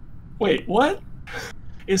that? Wait, what?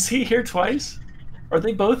 Is he here twice? Are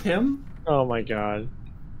they both him? Oh my god.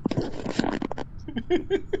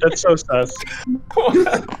 That's so sus.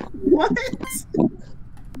 What?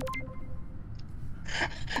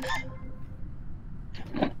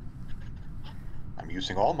 I'm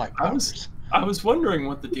using all my I was- powers. I was wondering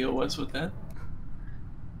what the deal was with that.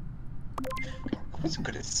 I wasn't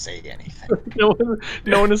going to say anything. No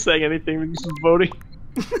one is saying anything. We're just voting.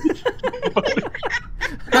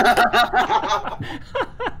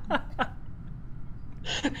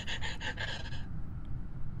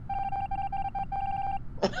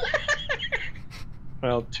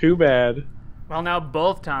 Well, too bad. Well, now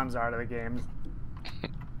both Toms are out of the game.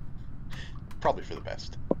 Probably for the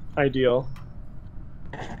best. Ideal.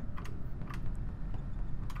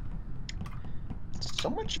 It's so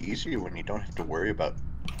much easier when you don't have to worry about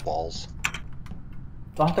walls.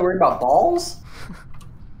 Don't have to worry about balls?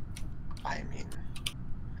 I mean,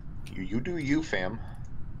 you do you, fam.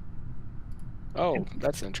 Oh,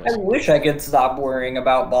 that's I interesting. wish I could stop worrying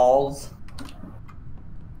about balls.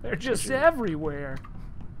 They're just everywhere.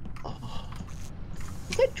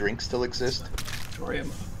 Does that drink still exist? Victoria.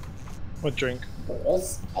 What drink?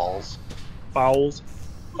 Balls? Balls. Bowels.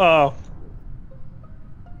 Oh.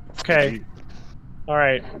 Okay. All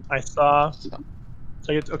right, I saw. So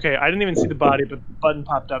it's okay. I didn't even see the body, but the button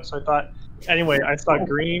popped up. So I thought. Anyway, I saw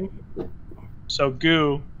green. So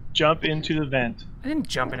goo, jump into the vent. I didn't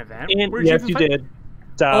jump in a vent. And, Where'd yes, even you find- did.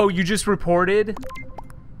 Stop. Oh, you just reported?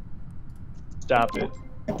 Stop it.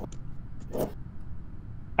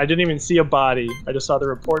 I didn't even see a body. I just saw the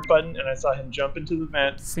report button, and I saw him jump into the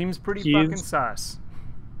vent. Seems pretty He's- fucking sus.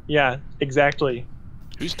 Yeah, exactly.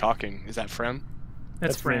 Who's talking? Is that Frem?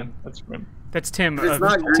 That's Fran. That's Frim. That's Tim. If it's of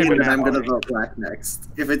not Tim green, and then I'm Matt. gonna vote black next.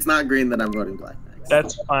 If it's not green, then I'm voting black next.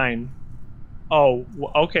 That's fine. Oh,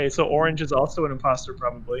 okay. So orange is also an imposter,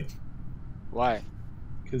 probably, Why?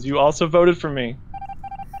 because you also voted for me.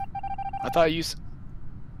 I thought you.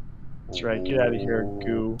 That's right. Get out of here,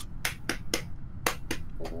 goo.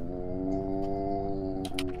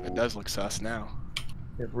 It does look sus now.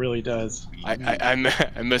 It really does. I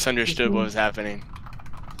misunderstood what was happening.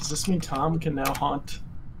 Does this mean Tom can now haunt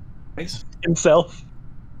Ice? Himself.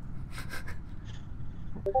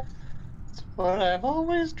 It's what I've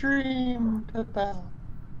always dreamed about.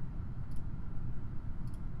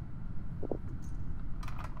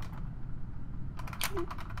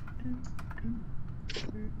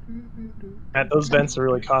 Matt, those vents are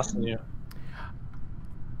really costing you.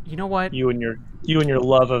 You know what? You and your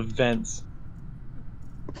love of vents.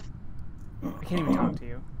 I can't even talk to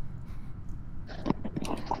you.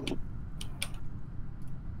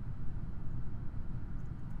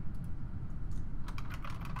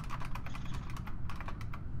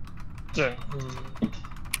 Yeah.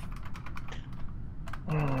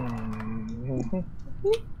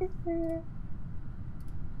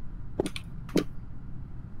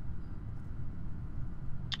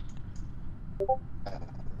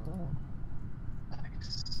 I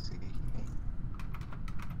see.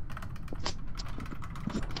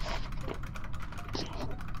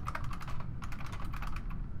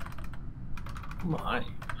 My.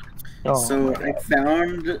 Oh, So I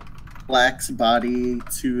found Black's body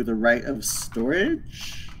to the right of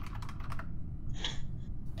storage.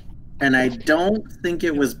 And I don't think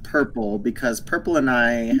it was Purple because Purple and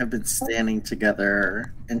I have been standing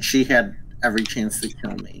together and she had every chance to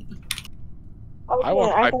kill me. Okay, I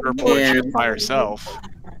want my can purple vote and- for by you. herself.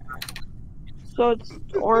 So it's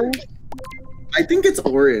orange. I think it's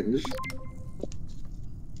Orange.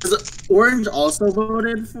 'Cause Orange also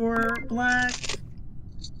voted for Black.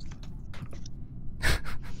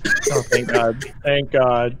 oh, thank God. Thank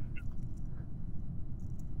God.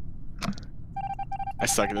 I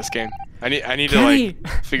suck at this game. I need to Kenny,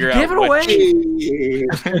 like figure give out it what- away.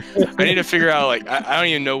 I need to figure out like I don't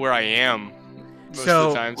even know where I am most So-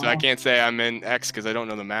 of the time, so I can't say I'm in X because I don't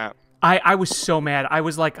know the map. I was so mad. I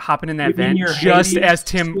was like hopping in that Within vent your just Hades as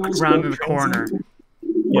Tim skills rounded go the corner.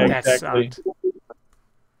 Yeah, That exactly. sucked.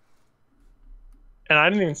 And I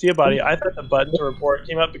didn't even see a body. I thought the button to report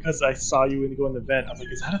came up because I saw you go in the vent. I was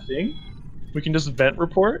like, is that a thing? We can just vent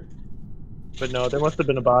report? But no, there must have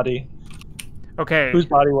been a body. Okay, Whose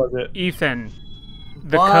body was it? Ethan,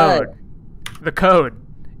 the What? code. The code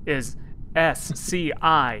is SCIHFF.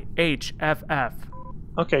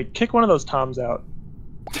 Okay, kick one of those toms out.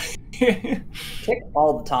 Kick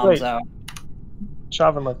all the toms Wait. out.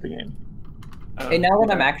 Chauvin left the game. Hey, now that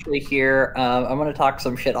I'm actually here, I'm gonna talk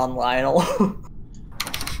some shit on Lionel.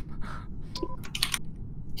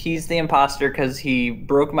 He's the imposter because he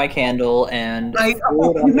broke my candle and I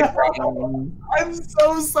threw it on the know. ground. I'm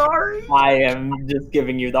so sorry. I am just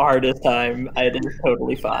giving you the hardest time. It is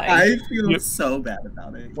totally fine. I feel You- so bad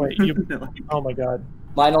about it. Wait, you- Oh my God.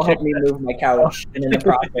 Lionel helped me move my couch, and in the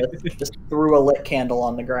process, just threw a lit candle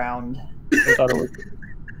on the ground. I thought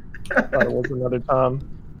it was another Tom.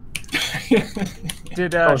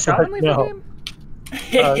 Did Oh, Chauvin leave the no.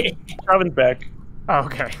 game? Chauvin's back. Oh,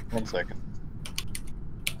 okay. 1 second.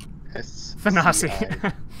 Fanasi.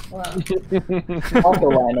 Also,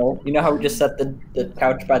 Lionel, you know how we just set the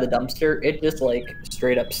couch by the dumpster? It just like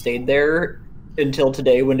straight up stayed there until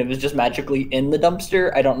today when it was just magically in the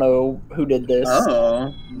dumpster. I don't know who did this.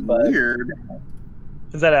 Oh, But- weird.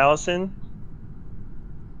 Is that Allison?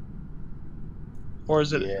 Or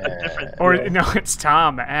is it a Yeah. different? Or deal? no, it's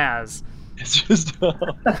Tom as. It's just.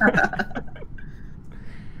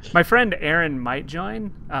 My friend Aaron might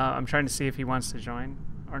join. I'm trying to see if he wants to join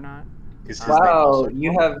or not. Is his Wow, name also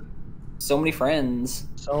you have so many friends.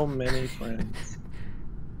 So many friends.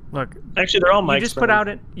 Look, Actually, they're all you Mike's just put friends.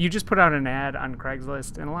 out you just put out an ad on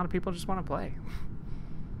Craigslist, and a lot of people just want to play.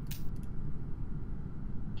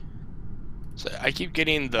 So I keep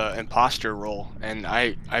getting the imposter role, and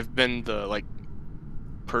I've been the like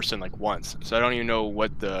person like once, so I don't even know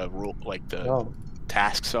what the rule like the Oh,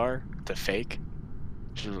 tasks are to fake.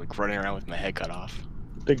 Just like running around with my head cut off.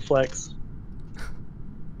 big flex.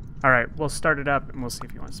 All right, we'll start it up and we'll see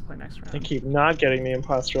if he wants to play next I round. keep not getting the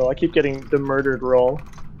imposter roll. I keep getting the murdered roll.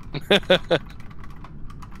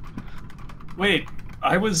 Wait,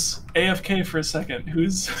 I was AFK for a second. Who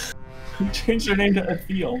changed their name to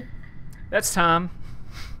Atheel? That's Tom.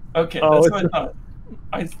 Okay, Oh, that's what I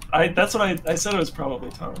thought. That's what I said. It was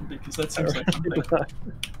probably Tom because that seems like something.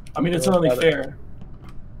 I mean, it's only fair.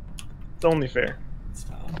 It's only fair. It's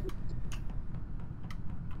Tom.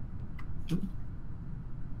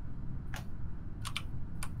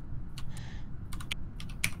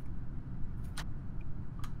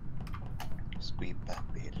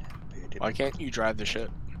 Why can't you drive the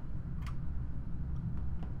ship?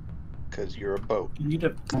 Because you're a boat. You need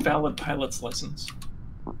a valid pilot's license.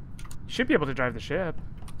 You should be able to drive the ship.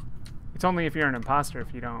 It's only if you're an imposter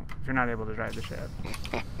if you're not able to drive the ship.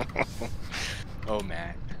 Oh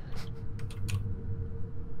man.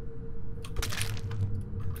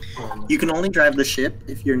 You can only drive the ship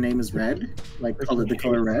if your name is red, like the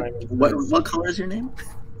color red. What color is your name?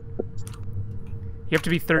 You have to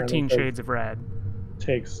be 13 shades of red.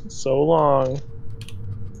 Takes so long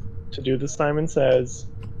to do the Simon Says.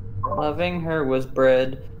 Loving her was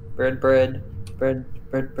bread. My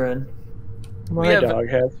We have dog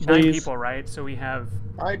has 9 fleas. people, right? So we have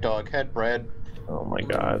My dog had bread. Oh my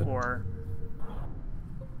god. 4.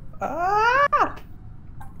 Ah!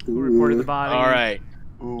 Who reported the body? All right.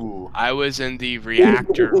 Ooh. I was in the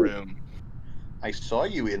reactor room. I saw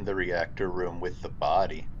you in the reactor room with the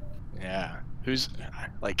body. Yeah. Who's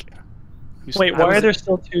Wait, I why was- are there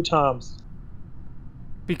still 2 Toms?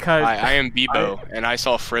 Because I am Bebo, and I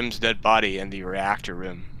saw Frim's dead body in the reactor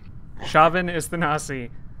room. Shavin is the Nasi.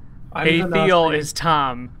 I'm the Aethiel Nazi. is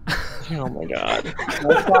Tom. Oh my god.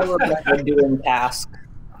 That's why we're doing tasks.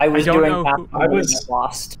 I was don't doing know tasks. who- I was-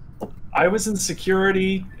 lost. I was in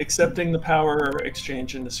security, accepting the power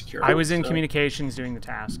exchange into security. I was in so- communications doing the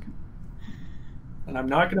task. and I'm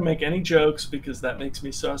not going to make any jokes because that makes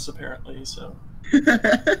me sus, apparently. So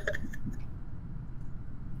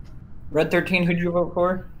Red 13, who'd you vote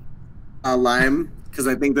for? Lime, because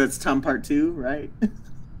I think that's Tom Part 2, right?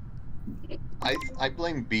 I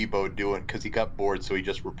blame Bebo doing because he got bored, so he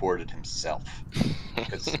just reported himself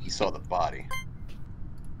because he saw the body.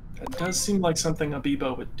 that does seem like something a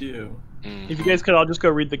Bebo would do. If you guys could all just go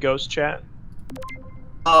read the ghost chat.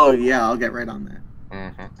 Oh yeah, I'll get right on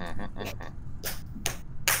that.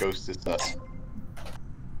 Ghost is us.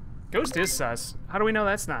 Ghost is sus. How do we know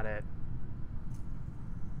that's not it?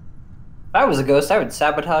 If I was a ghost, I would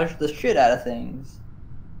sabotage the shit out of things.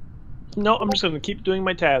 No, I'm just gonna keep doing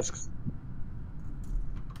my tasks.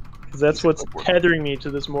 Because that's what's tethering me to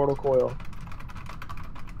this mortal coil.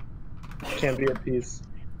 Can't be at peace.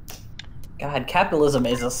 God, capitalism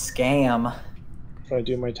is a scam. So I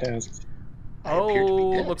do my tasks. I appear to be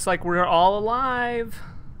Oh, dead. looks like we're all alive.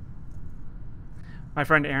 My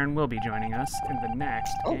friend Aaron will be joining us in the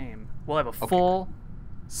next Oh. game. We'll have a Okay. full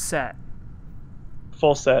set.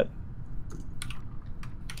 Full set.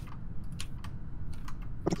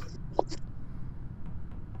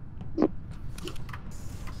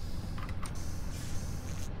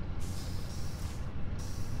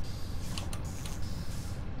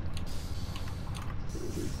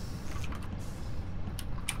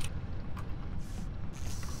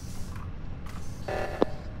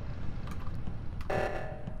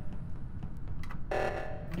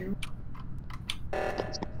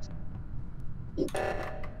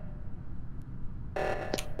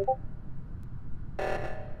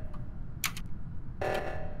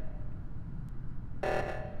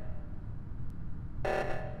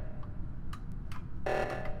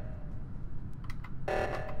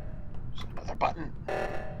 There's another button.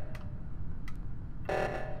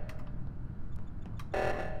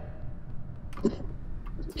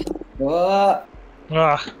 What?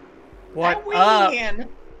 Ah, What up?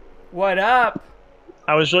 What up?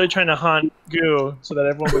 I was really trying to haunt Goo so that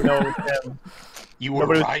everyone would know it was him. You were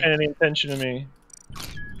Nobody was right. paying any attention to me.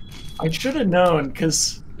 I should have known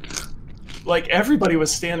because, like, everybody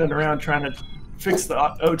was standing around trying to fix the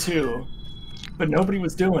O2, but nobody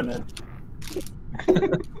was doing it.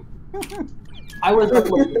 I was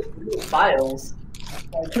looking at files.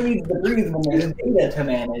 Who needs to breathe when there's data to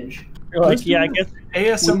manage? You're like, yeah, I guess,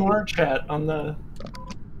 ASMR chat on the.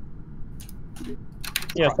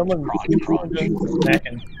 yeah, someone doing some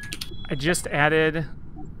smacking. I just added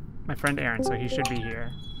my friend Aaron, so he should be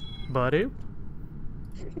here. Badu,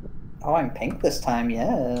 Oh, I'm pink this time,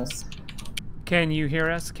 yes. can you hear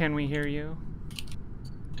us? Can we hear you?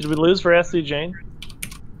 Did we lose for Ashley Jane?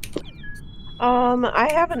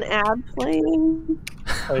 I have an ad playing.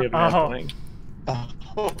 Oh, you have Oh. playing.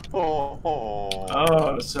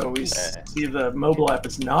 Oh, so we see the mobile app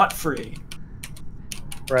is not free.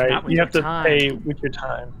 Right. Not with You your have to time. pay with your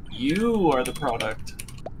time. You are the product.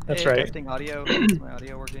 That's Hey, right. Testing audio. Is my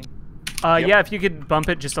audio working? Yep. Yeah, if you could bump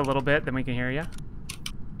it just a little bit, then we can hear you.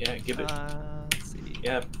 Yeah, give it. Let's see.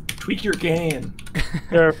 Yeah, tweak your gain.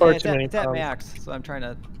 There are far Yeah, too many it's at Toms. max, so I'm trying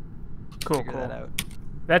to Cool, figure cool. that out.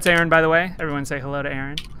 That's Aaron, by the way. Everyone say hello to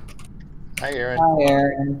Aaron. Hi, Aaron. Hi,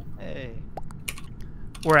 Aaron. Hey.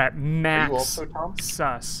 We're at Are you max also Tom?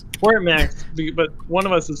 sus. We're at max, but one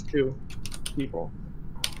of us is 2 people.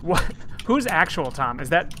 What? Who's actual Tom? Is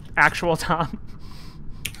that actual Tom?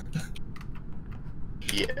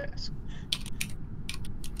 Yes.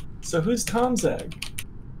 So who's Tom's egg?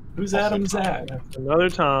 Who's Also Adam's Tom. egg? That's another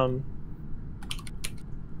Tom.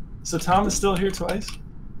 So Tom is still here twice?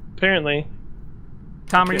 Apparently.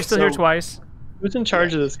 Tom, are you Okay, still here so- twice? Who's in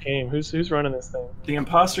charge of this game? Who's running this thing? The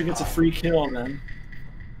imposter gets a free kill then.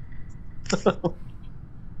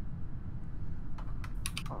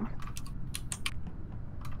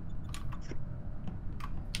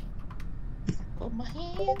 Put my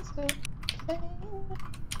hands up.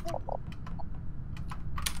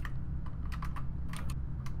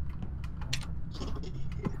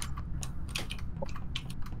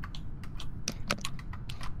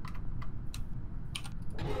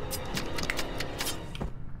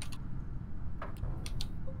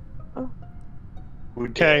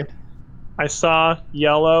 Okay. I saw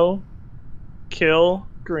yellow kill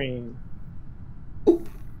green.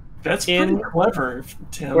 That's In- pretty clever,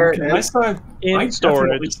 Tim. Where- 'Cause I saw. In I storage.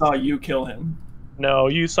 definitely saw you kill him. No,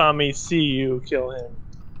 you saw me see you kill him.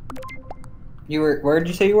 You were. Where did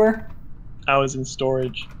you say you were? I was in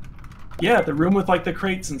storage. Yeah, the room with like the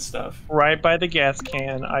crates and stuff. Right by the gas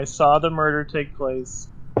can. I saw the murder take place.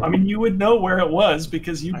 I mean, you would know where it was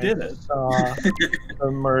because you I did it. saw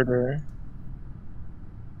the murder.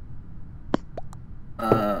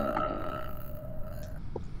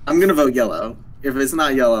 I'm gonna vote yellow. If it's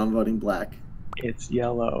not yellow, I'm voting black. It's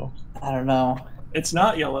yellow. I don't know. It's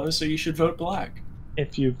not yellow, so you should vote black.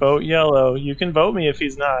 If you vote yellow, you can vote me if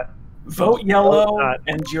he's not. Vote yellow, Vote not.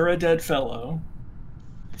 and you're a dead fellow.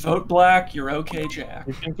 Vote black, you're okay, Jack.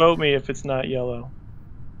 You can vote me if it's not yellow.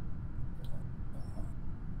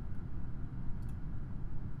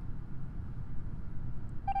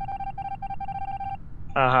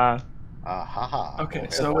 Uh-huh. Ha ha. Okay,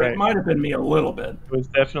 so right. it might have been me a little bit. It was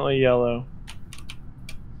definitely yellow.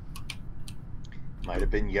 Might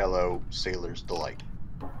have been yellow. Sailor's delight.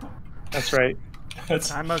 That's right.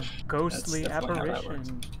 That's I'm a ghostly That's definitely how that works.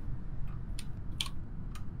 apparition.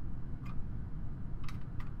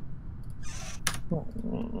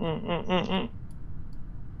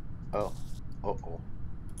 Oh. Uh-oh.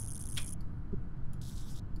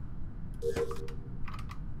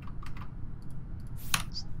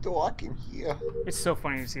 Stuck in here. It's so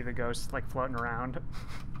funny to see the ghosts like floating around.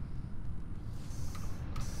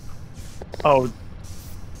 Oh.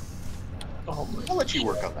 Oh my. I'll let you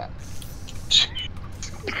work on that.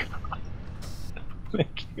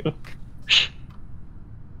 Thank you.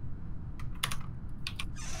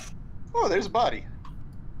 Oh, there's a body.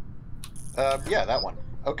 Yeah, that one.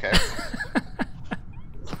 Okay.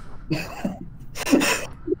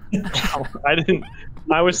 I didn't.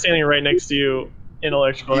 I was standing right next to you in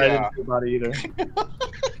electrical. I Yeah. didn't see the body either.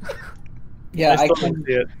 Yeah, I still came, didn't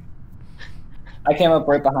see it. I came up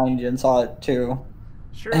right behind you and saw it too.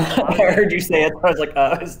 Sure. I heard you say it. I was like,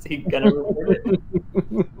 oh, is he gonna report it?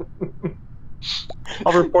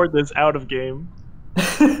 I'll report this out of game.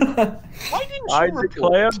 Why didn't you I report?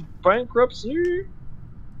 declare bankruptcy.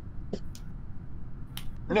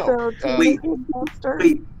 No. So to Wait. make it faster,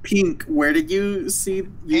 Wait, Pink, where did you see? You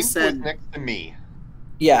Pink was said next to me.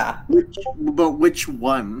 Yeah. which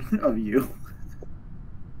one of you?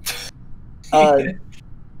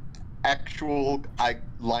 Actual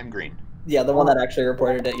lime green. Yeah, the one that actually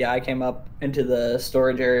reported it. Yeah, I came up into the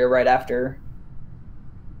storage area right after.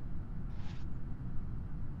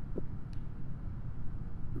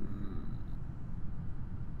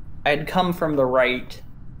 I'd come from the right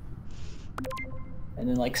and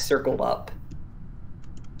then like circled up.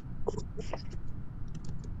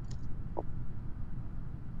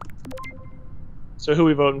 So who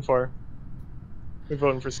we voting for? We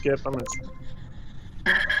voting for Skip? I'm gonna.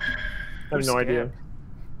 I have no idea.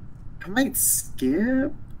 I might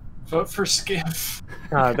skip. Vote for Skiff.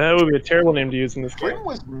 God, that would be a terrible name to use in this game. Grim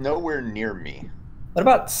was nowhere near me. What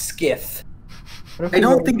about Skiff? What if I we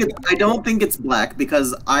don't vote- think I don't think it's black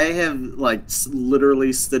because I have like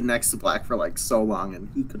literally stood next to black for like so long, and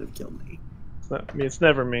he could have killed me. It's not me. It's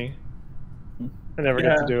never me. I never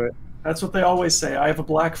get to Yeah. do it. That's what they always say. I have a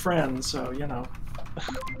black friend, so you know.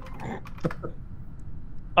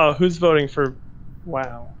 Oh, who's voting for?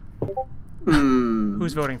 Wow.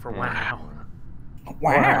 Who's voting for wow?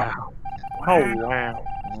 Wow. Oh wow.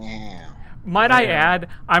 Yeah. Might I add,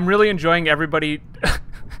 I'm really enjoying everybody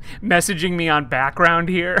messaging me on background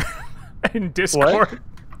here in Discord.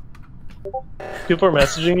 People are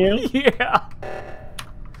messaging you. Yeah.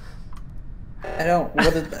 I don't.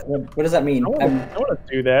 What does that mean? I I'm want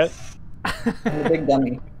to do that. a big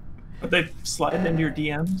dummy. Are they sliding into your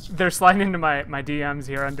DMs? They're sliding into my DMs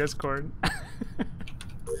here on Discord.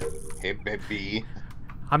 Hey, baby.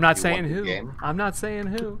 I'm not You saying want the who. game? I'm not saying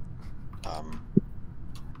who.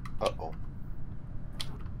 Uh-oh.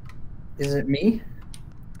 Is it me?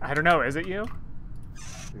 I don't know. Is it you?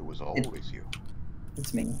 It was always you.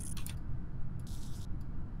 It's me.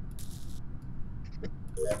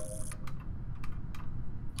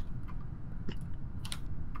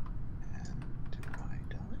 And do I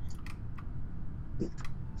die?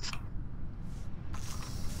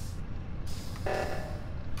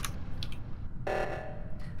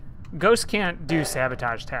 Ghost can't do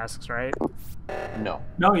sabotage tasks, right? No.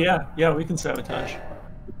 No, yeah, we can sabotage.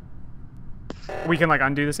 We can like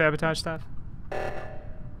undo the sabotage stuff.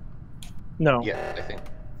 No. Yeah, I think.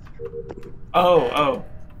 Oh,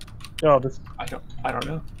 No. This. I don't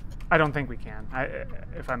know. I don't think we can.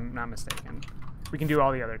 If I'm not mistaken, we can do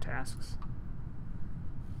all the other tasks.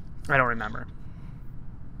 I don't remember.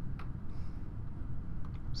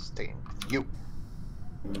 Staying with you.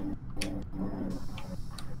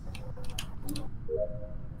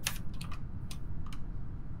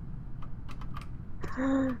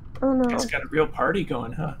 Oh no. It's got a real party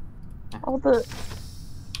going, huh? All the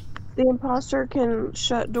imposter can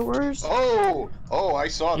shut doors. Oh, I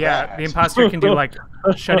saw Yeah, that. the imposter can do like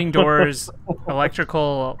shutting doors,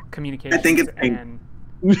 electrical communications, I think it's pink. and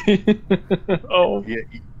Oh, Yeah,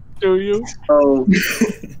 do you? Oh.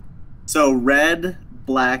 So red,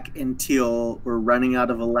 black, and teal were running out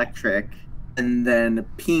of electric, and then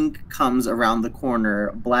pink comes around the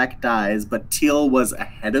corner. Black dies, but teal was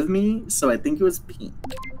ahead of me, so I think it was pink.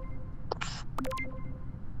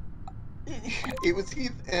 it was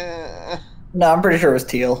either. No, I'm pretty sure it was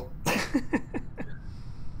teal.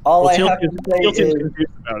 All I Teal have to say seems is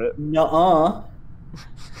confused about it. nuh-uh.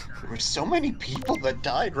 There were so many people that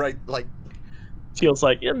died, right? Like, Teal's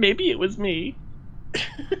like, yeah, maybe it was me. just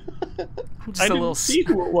I a didn't little see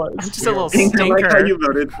who it was. just a little Pink, I like how stinker. you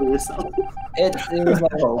voted for yourself. It was my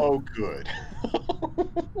hope. oh, good.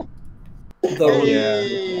 Though,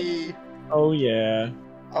 Hey! Oh yeah.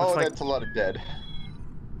 Oh, Looks like- that's a lot of dead.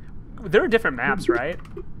 There are different maps, right?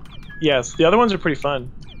 Yes, the other ones are pretty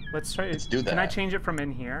fun. Let's try. Let's do Can I that. change it from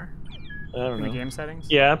in here I don't in the know. game settings?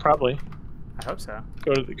 Yeah, probably. I hope so.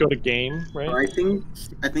 Go to game, right? I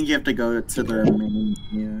think you have to go to the main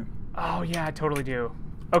menu. Oh yeah, I totally do.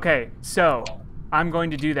 Okay, so I'm going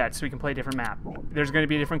to do that so we can play a different map. There's going to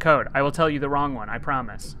be a different code. I will tell you the wrong one. I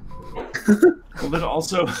promise. Well, then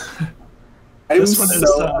also, I'm This one is,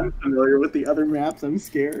 so unfamiliar with the other maps. I'm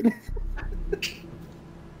scared.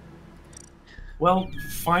 well,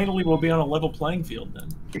 finally we'll be on a level playing field then.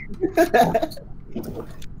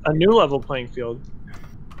 A new level playing field.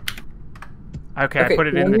 Okay, I Okay, put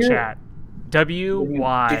it in when the you're- chat. Did you type it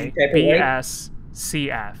right?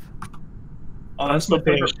 WYBSCF. Oh, that's still my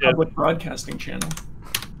putting favorite shit. public broadcasting channel.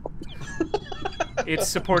 It's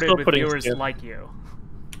supported Still with putting viewers skip. like you.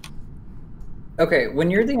 okay, when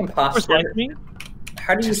you're the Of course, imposter, like me.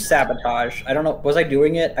 how do you sabotage? I don't know. Was I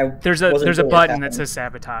doing it? There's a wasn't sure what button that happened. says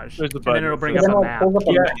sabotage. There's a And then button. it'll bring Then up a I'll map. pull up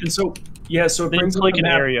a Yeah, map. and so it Then you brings up click the an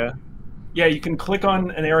map. area. Yeah, you can click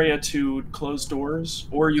on an area to close doors,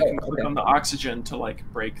 or you Oh, can click okay. on the oxygen to like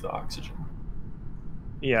break the oxygen.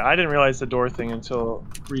 Yeah, I didn't realize the door thing until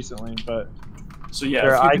recently, but So yeah,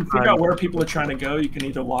 There if are you can figure out icons. where people are trying to go, you can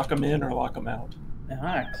either lock them in or lock them out.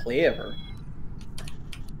 Ah, clever.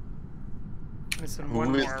 Listen, Who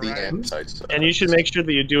one is more, the right? anti-sub? and you should make sure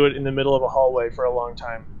that you do it in the middle of a hallway for a long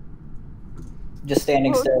time. Just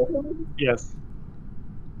standing still. Yes.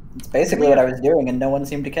 It's basically what I was doing, and no one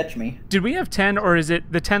seemed to catch me. Did we have 10, or is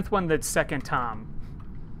it the 10th one that's second Tom?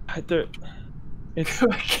 It's,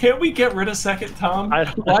 Can't we get rid of second Tom? I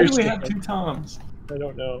don't Why do we have understand. two Toms? I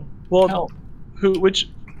don't know. Well, Help. who's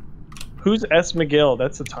S. McGill?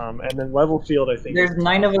 That's a Tom, and then Level Field, I think. There's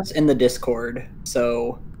 9 of us in the Discord,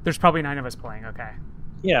 so There's probably 9 of us playing. Okay.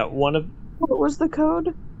 Yeah, one of What was the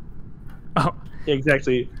code? Oh,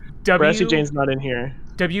 exactly. Brassy Jane's not in here.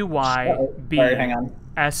 sorry, hang on.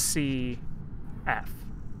 WYBSCF.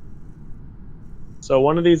 So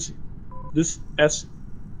one of these, this S.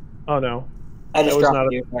 Oh no, I just was dropped not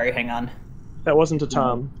a- you. Sorry, hang on. that wasn't a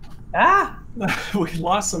Tom. Ah! We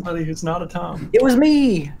lost somebody who's not a Tom. It was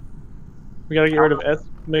me. We gotta get rid of S.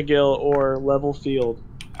 McGill or Level Field.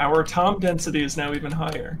 Our Tom density is now even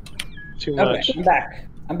higher. Too Okay, much. I'm back.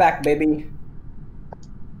 I'm back, baby.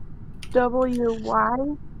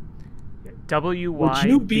 WY. W-Y-B-S-C-F.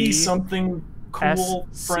 Would you be something cool,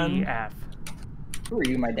 friend? Who are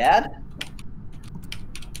you, my dad?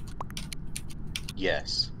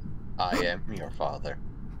 Yes, I am your father.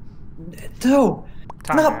 No,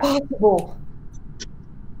 Time not out. possible.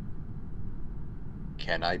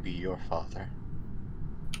 Can I be your father?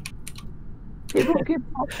 People keep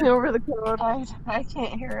talking over the code. I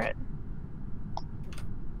can't hear it.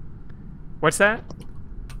 What's that?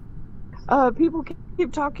 People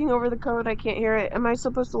keep talking over the code. I can't hear it. Am I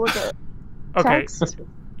supposed to look at Okay, text?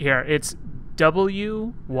 here. It's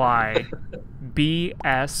W-Y-B-S-C-F.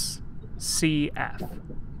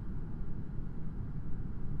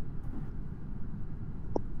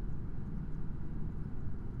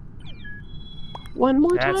 One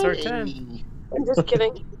more That's time. our 10. I'm just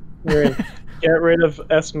kidding. We're in. Get rid of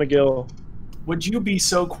S. McGill. Would you be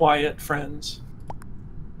so quiet, friends?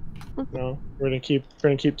 No, we're gonna keep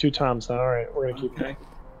 2 Toms. All right, we're gonna keep. Okay.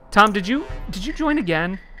 Tom, did you join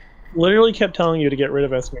again? Literally kept telling you to get rid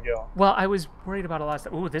of S. McGill. Well, I was worried about a lot of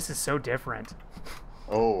stuff. Ooh, this is so different.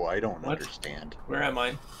 Oh, I don't What? understand. Where am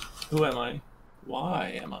I? Who am I?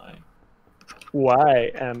 Why am I?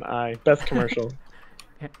 Why am I? Best commercial.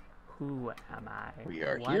 Who am I? We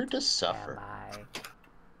are What here to suffer. am I?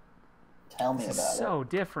 Tell me This about is so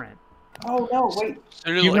different. it. Oh no, wait.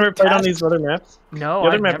 You've never played on these other maps? No, The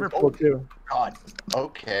other I've map never. is cool too. God.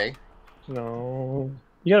 Okay. No,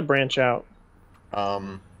 you gotta branch out.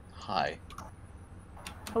 Hi.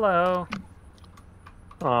 Hello.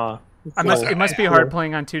 Aw. It must be hard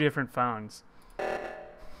playing on 2 different phones.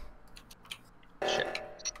 Shit.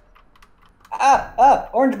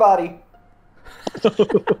 Orange body.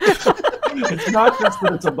 It's not just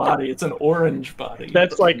that it's a body; it's an orange body.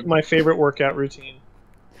 That's like my favorite workout routine.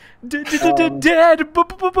 Dead body.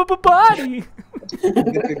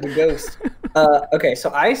 The ghost. Okay,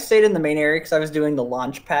 so I stayed in the main area because I was doing the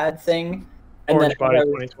launch pad thing, and Orange then Body I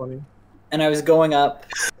was, 2020. and I was going up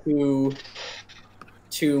to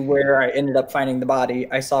where I ended up finding the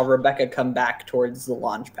body. I saw Rebecca come back towards the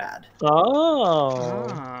launch pad. Oh.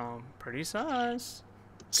 Oh, pretty sus.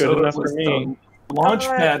 Good enough it was for me. the launch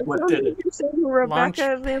pad what did it? You're saying Rebecca Launch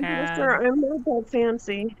is the imposter. pad. I'm not that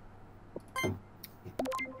fancy.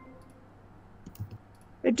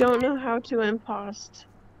 I don't know how to impost.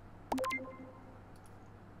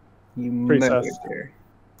 You Pretty murdered sus. her.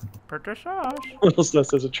 Pretty sus. Little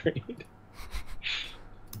sus as a treat.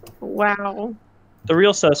 Wow. The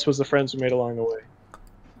real sus was the friends we made along the way.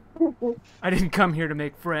 I didn't come here to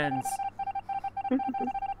make friends.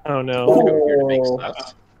 Oh no. Oh,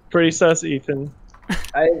 Pretty sus, Ethan.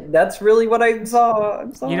 that's really what I saw.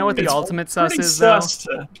 I'm sorry. You know what the It's ultimate sus Pretty is, though? sus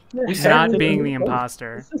to- We Not said- being the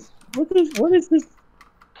imposter. What is this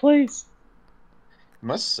place?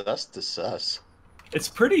 Must sus to sus. It's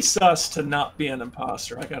pretty sus to not be an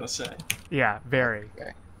imposter, I gotta say. Yeah, very.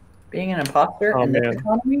 being an imposter Oh, in this man.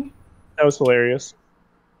 economy. That was hilarious.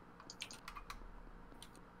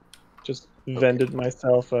 Just vended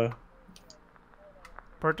myself a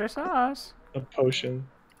Pretty sus. potion.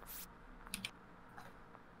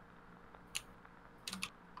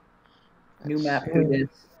 New map. Who did?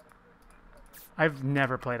 I've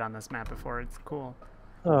never played on this map before. It's cool.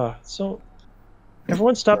 Oh, so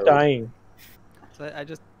everyone stop dying. So I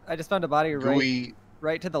just found a body Gooey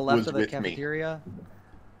right to the left was of the with me. cafeteria.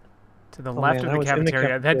 To the Oh, left man, of I the was in the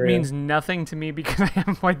cafeteria. That cafeteria. means nothing to me because I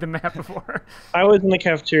haven't played the map before. I was in the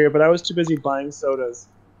cafeteria, but I was too busy buying sodas.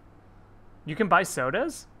 You can buy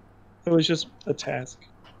sodas? It was just a task.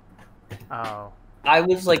 Oh. I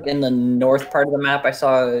was like in the north part of the map. I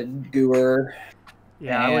saw a Gooer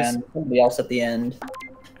Yeah, and I was somebody else at the end.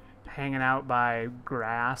 hanging out by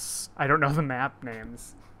grass. I don't know the map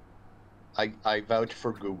names. I vouch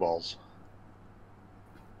for goo balls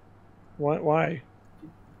What? Why?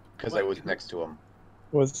 because I was next to him.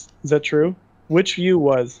 Is that true? Which you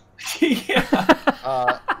was?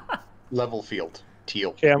 Yeah. Level field. Teal.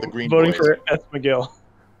 Okay, I'm the green voting boys. for S. McGill.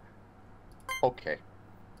 Okay.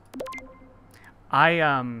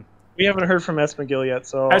 We haven't heard from S. McGill yet,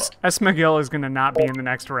 so S. McGill is going to not be in the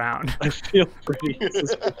next round. I feel pretty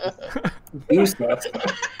suspicious. Useless.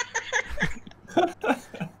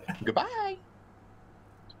 Goodbye.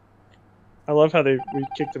 I love how we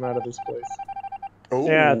kicked him out of this place. Oh.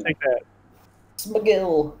 Yeah, take that.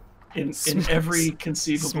 McGill. In every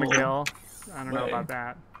conceivable McGill. I don't know way. about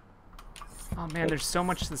that. Oh man, there's so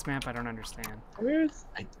much to this map I don't understand. Where's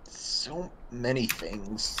So many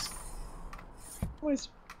things. Why is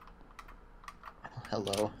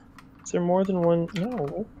Hello. there more than one?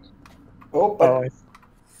 No. Oh, Oh, I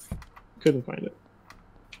couldn't find it.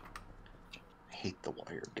 I hate the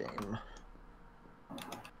wire game.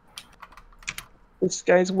 This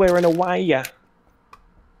guy's wearing a wire.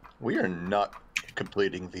 We are not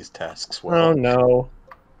completing these tasks Oh well. no.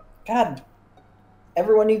 God.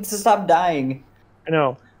 Everyone needs to stop dying. I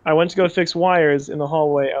know. I went to go fix wires in the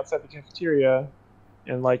hallway outside the cafeteria,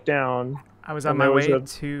 and like down. I was on And my there was way a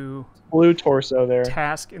to blue torso there.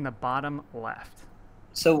 task in the bottom left.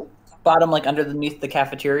 So, bottom, like, underneath the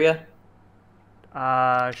cafeteria?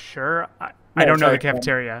 Sure. I No, don't know sorry, the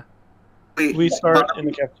cafeteria. Wait, We start bottom, in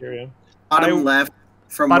the cafeteria. bottom left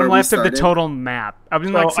from Bottom where we left of the started. total map. I was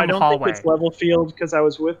in So like I some don't hallway. think it's level field because I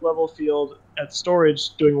was with level field at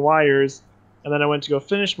storage doing wires, and then I went to go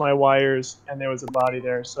finish my wires, and there was a body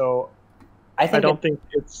there. So I I think don't think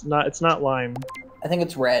it's not lime. I think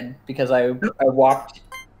it's red because I walked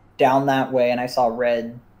down that way and I saw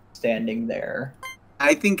red standing there.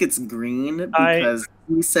 I think it's green because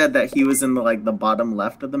he said that he was in the bottom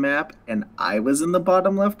left of the map, and I was in the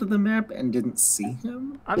bottom left of the map and didn't see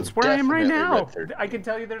him. That's where I am right Definitely now. Redford. I can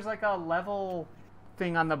tell you there's like a level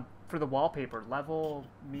thing on for the wallpaper. Level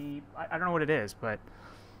me. I don't know what it is, but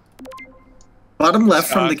Bottom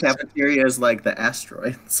left from the Sucks. cafeteria is like the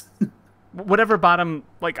asteroids. whatever bottom.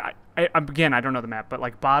 Like again, I don't know the map, but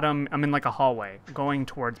like bottom. I'm in like a hallway going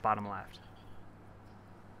towards bottom left.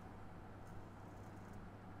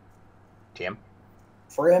 Tim?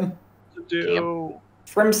 Frim.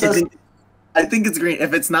 Frim says I think it's green.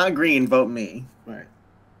 If it's not green, vote me. Right.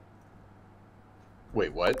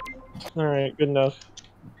 Wait, what? All right, good enough.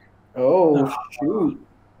 Oh shoot.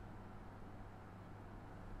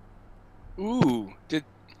 Ooh, did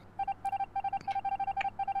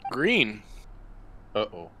green?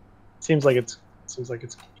 Uh-oh. Seems like it's.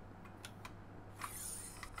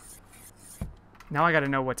 Now I got to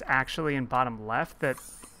know what's actually in bottom left that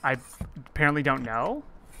I apparently don't know.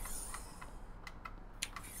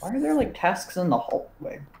 Why are there like tasks in the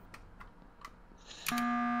hallway?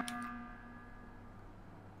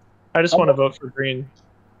 I just want to vote for green.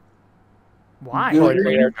 Why? Good.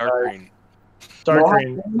 Dark green. Dark Why?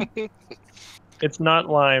 green. It's not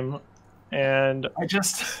lime, and I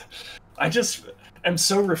just am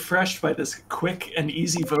so refreshed by this quick and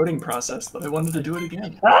easy voting process that I wanted to do it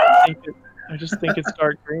again. I just think it's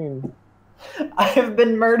dark green. I have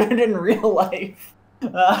been murdered in real life.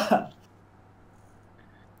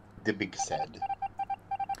 The big said.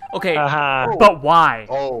 Okay, Haha. but why?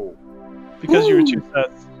 Oh. Because you were too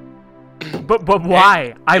sus. But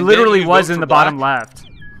why? I and literally then you was vote in for the bottom black? left.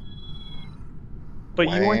 But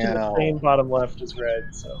you weren't in the Wow. same bottom left as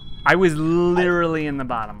red, so. I was literally in the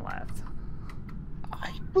bottom left.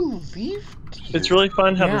 I believed you. It's really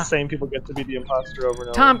fun how Yeah. the same people get to be the imposter over and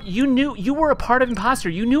over. Tom, you were a part of imposter.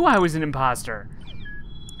 You knew I was an imposter.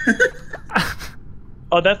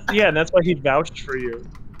 Oh, and that's why he vouched for you.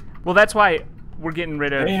 Well, that's why we're getting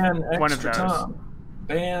rid of Ban one of extra those. Tom.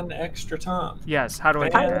 Ban extra Tom. Yes. How do I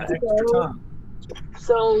do Ban that? extra Tom.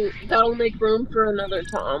 So that'll make room for another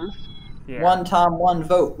Tom. Yeah. One Tom, one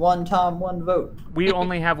vote. One Tom, one vote. We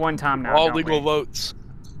only have one Tom now. All don't legal we? votes.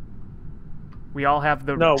 We all have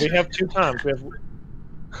the. No, we have two Toms. We have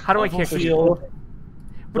How do I Level kick field. you?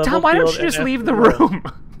 Well, Tom, Level why don't field you just and leave the FPL. room?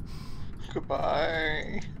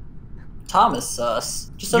 Goodbye. Tom is sus.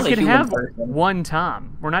 Just You as a can human have person. one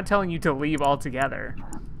Tom. We're not telling you to leave altogether.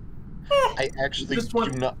 I actually Just do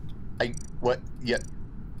one- not. What? Yeah.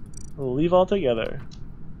 We'll leave all together.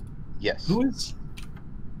 Yes. Who is?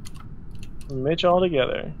 Mitch all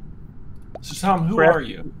together. So Tom, who Brett. are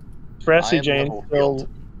you? I Fressy am Jane level still field.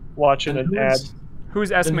 watching And an who ad. is-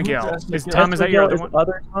 Who's S. Then who's Miguel? S. Is Miguel? Tom? Is that your other Miguel one? is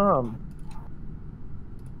other Tom.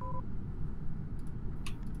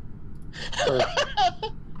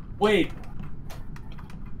 Wait.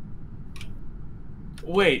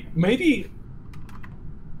 Wait, maybe.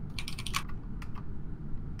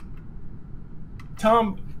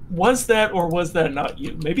 Tom, was that or was that not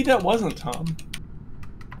you? Maybe that wasn't Tom.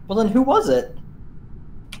 Well, then who was it?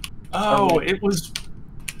 Oh, it was.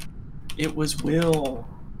 It was Will.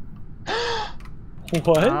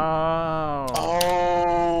 What? Oh.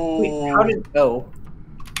 Oh. Wait, how did? Oh,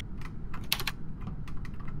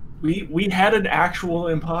 We had an actual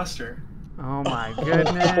imposter. Oh my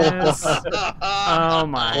goodness. Oh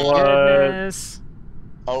my What? goodness.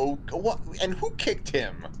 Oh, what? And who kicked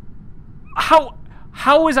him?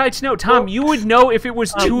 How was I to know? Tom, you would know if it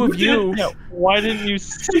was two of you. Yeah, why didn't you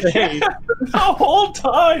say The whole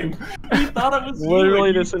time! We thought it was you, literally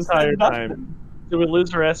and you this said entire nothing. time? Did we lose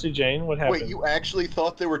Veracity Jane? What happened? Wait, you actually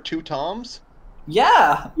thought there were two Toms?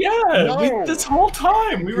 Yeah. Yeah, No. this whole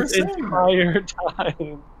time we were This saying. entire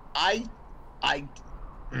time. I.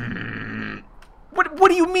 What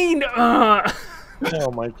do you mean?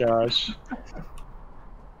 Oh my gosh.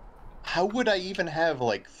 How would I even have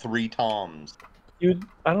like 3 Toms?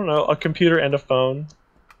 I don't know, a computer and a phone.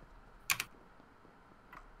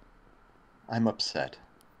 I'm upset.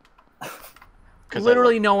 'Cause I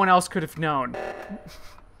Literally, like- no one else could have known.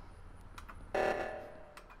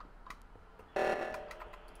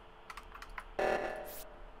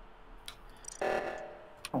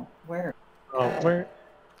 Oh, where? Oh, where?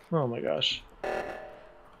 Oh my gosh.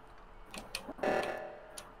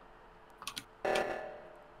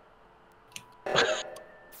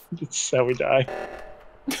 It's how we die.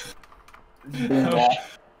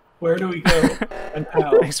 Where do we go and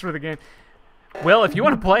how? Thanks for the game. Will, if you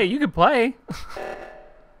want to play, you can play.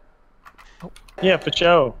 Yeah, for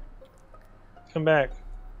show. Come back.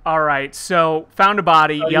 All right, so found a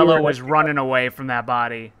body. Oh, you Yellow were- was running away from that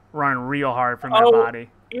body, running real hard from that Oh, body.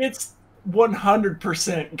 It's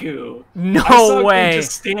 100% goo. No I saw him way.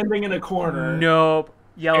 just standing in a corner. Nope.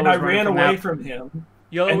 Yellow And was I running ran from away that. from him.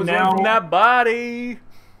 Yellow and was running now- from that body.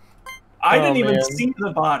 I Oh, didn't even man. see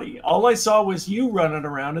the body. All I saw was you running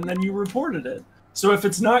around, and then you reported it. So if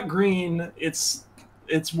it's not green, it's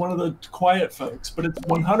one of the quiet folks, but it's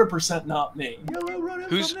 100% not me. Yellow running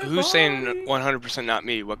Who's from that who's saying body. 100% not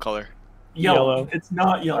me? What color? Yellow. Yellow. It's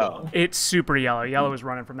not yellow. It's super yellow. Yellow was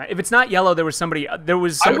running from that. If it's not yellow, there was somebody. There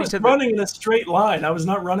was I somebody was to running in a straight line. I was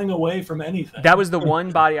not running away from anything. That was the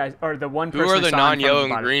one body or the one person. Who are I the saw in front of non-yellow the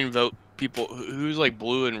and body. green vote people? Who's like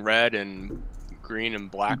blue and red and green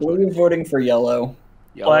and black? Blue is voting for yellow.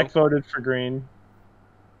 Yellow? Black voted for green.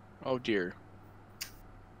 Oh dear.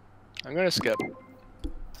 I'm gonna skip.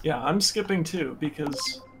 Yeah, I'm skipping too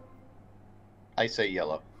because I say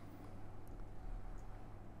yellow.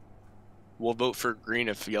 We'll vote for green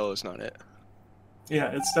if yellow's not it. yeah,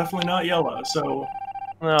 it's definitely not yellow. So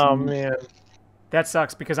Oh man. That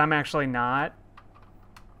sucks because I'm actually not.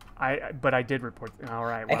 But I did report. All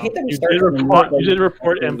right. I Well, hate that we You started did from the report. middle. You did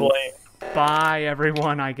report and blame. bye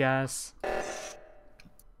everyone. I guess.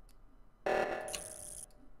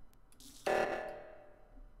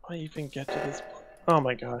 How do I even get to this point? Oh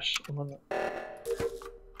my gosh. I'm on the...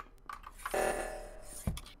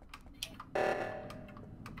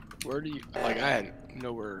 Where do you like? I had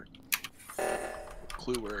nowhere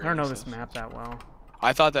clue where. I don't know any this stuff. map that well.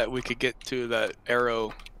 I thought that we could get to that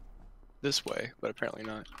arrow this way, but apparently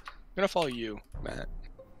not. I'm gonna follow you, Matt,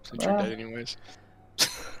 since you're Ah. dead anyways.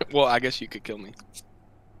 Well, I guess you could kill me.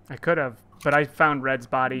 I could have, but I found Red's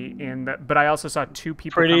body in the. But I also saw 2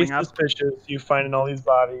 people Pretty coming up. suspicious. You finding all these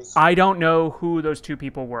bodies. I don't know who those 2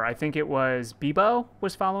 people were. I think it was Bebo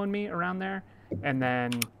was following me around there, and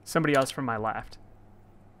then somebody else from my left.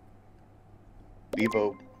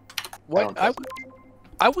 Bevo. What? I don't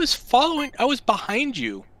I was following. I was behind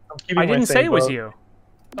you. I'm keeping I my didn't say same it was vote. you.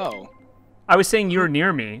 Oh, I was saying you were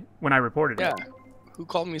near me when I reported yeah. it. Who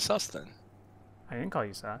called me sus then? I didn't call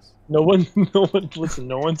you sus. No one. Listen.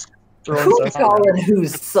 No one's throwing Who's stuff around. calling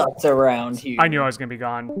who's sucks around here? I knew I was gonna be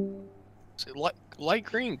gone. So light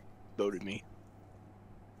green voted me.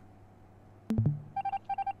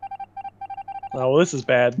 Oh well, this is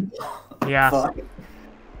bad. Yeah. Fuck.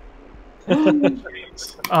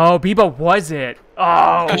 Oh, Bebo was it?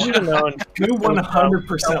 I Oh should have known. you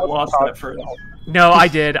 100% lost that first. no, I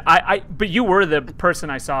did. But you were the person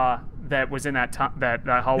I saw that was in that that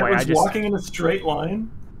That hallway. was walking in a straight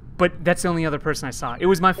line. But that's the only other person I saw. It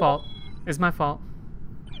was my fault. It's my fault.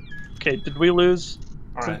 Okay, did we lose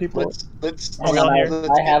All some right. people? Let's Hang on, I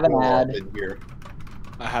have an get ad. in here.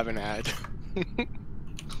 I have an ad.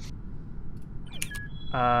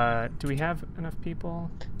 Do we have enough people?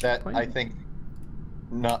 That Play. I think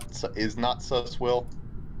is not sus. Will.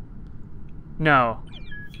 No.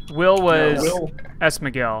 Will was Will S.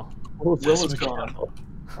 McGill. Oh, Will is gone.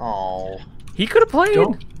 Oh. He could have played.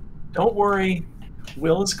 Don't worry.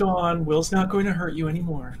 Will is gone. Will's not going to hurt you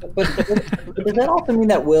anymore. But does that also mean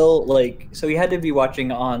that Will, like, so he had to be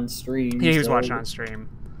watching on stream? Yeah, he was so- watching on stream.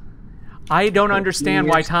 I don't understand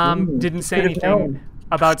why Tom didn't say Could've anything known.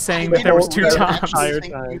 about saying that there was 2 I Toms. actually think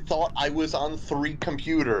Entire you thought I was on 3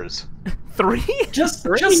 computers. 3? Just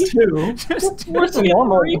two. Just Where's the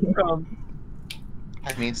normal?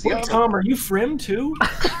 I mean, it's Wait, the other. Tom, are you Frim too?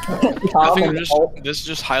 I Tom think and this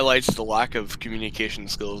just highlights the lack of communication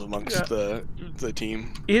skills amongst the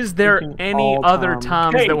team. Is there Freaking any all other Toms.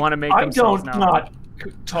 Toms Hey, that want to make I themselves don't known? not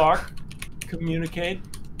talk, communicate.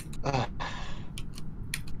 Ugh.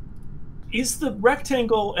 Is the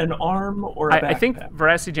rectangle an arm or a backpack? I think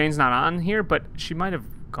Veracity Jane's not on here, but she might have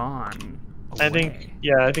gone. I think, away.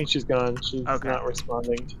 yeah, I think she's gone. She's Okay. not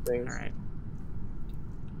responding to things. All right.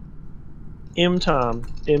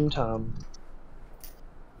 Tom.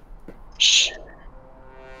 Shh.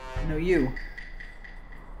 I know you.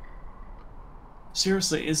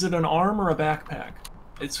 Seriously, is it an arm or a backpack?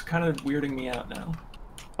 It's kind of weirding me out now.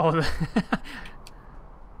 Oh,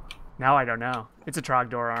 now I don't know. It's a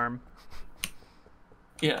Trogdor arm.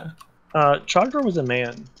 Yeah, Trogdor was a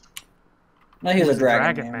man. No, he's a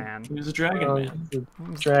dragon, Dragon man. man. he was a dragon Oh, man. he's a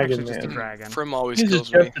It's dragon actually just a man. dragon. Frim always He's kills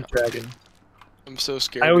just me. a dragon. I'm so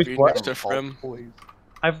scared I to always be what? next to Frim.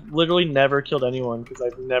 I've literally never killed anyone because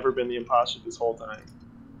I've never been the imposter this whole time.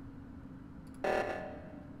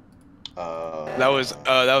 That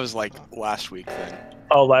was like last week then.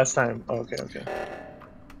 Oh, last time. Oh, okay.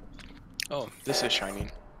 Oh, this is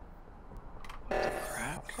shining.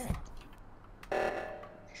 Crap.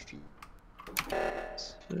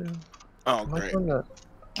 Oh, Am I great. going to...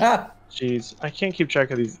 Ah, Jeez, I can't keep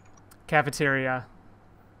track of these. Cafeteria.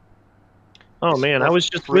 Oh man, I was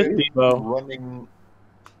just with Bebo. Running.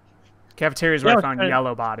 Cafeteria's Yeah, where I I was found trying-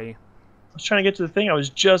 yellow body. I was trying to get to the thing. I was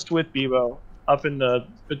just with Bebo up in the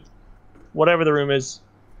whatever the room is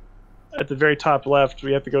at the very top left.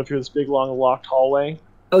 We have to go through this big long locked hallway.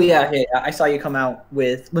 oh yeah, I saw you come out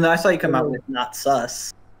with. Well, no, I saw you come out with not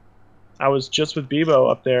sus. I was just with Bebo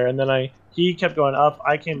up there, and then he kept going up.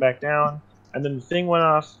 I came back down, and then the thing went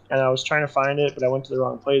off, and I was trying to find it, but I went to the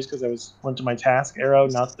wrong place because I went to my task arrow,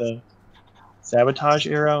 not the sabotage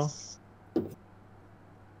arrow.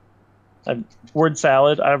 Word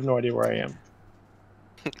salad. I have no idea where I am.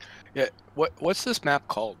 Yeah. What's this map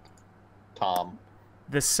called? Tom.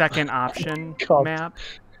 The second option Called- map.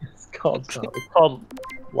 It's called Tom. It's called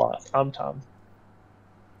Lost. I'm Tom.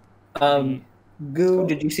 Goo,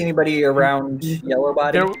 did you see anybody around Yellow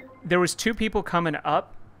Body? There was two people coming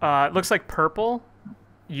up. It looks like purple.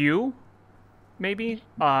 You, maybe.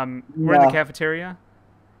 We're in the Yeah. cafeteria,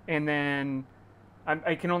 and then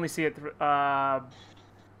I can only see it.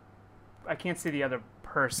 I can't see the other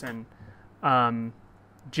person.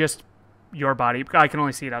 Just your body. I can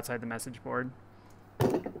only see it outside the message board,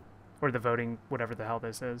 or the voting, whatever the hell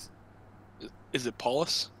this is. Is it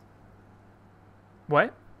Paulus?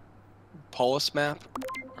 What? Paulus map?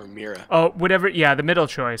 Or Mira? Oh, whatever. Yeah, the middle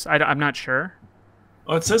choice. I'm not sure.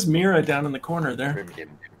 Oh, it says Mira down in the corner there.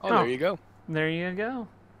 Oh, Oh. there you go. There you go.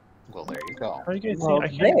 Well, there you go. How do you guys Well, see? I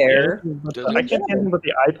can't there- I can't see anything but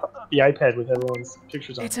the iPad with everyone's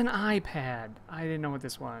pictures on. It's an iPad. I didn't know what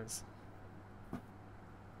this was.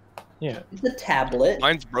 Yeah, It's a tablet.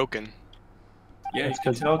 Mine's broken. Yeah, you That's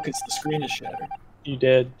can 'cause- tell because the screen is shattered. you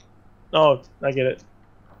did. Oh, I get it.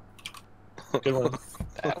 Good one.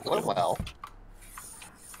 That went well.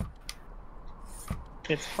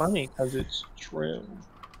 It's funny because it's true.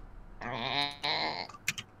 I'm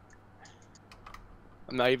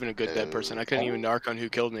not even a good dead person. I couldn't even narc on who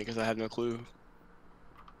killed me because I had no clue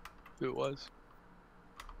who it was.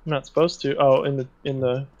 I'm not supposed to. Oh, in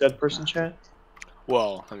the dead person chat.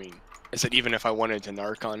 Well, I mean, I said even if I wanted to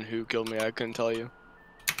narc on who killed me, I couldn't tell you.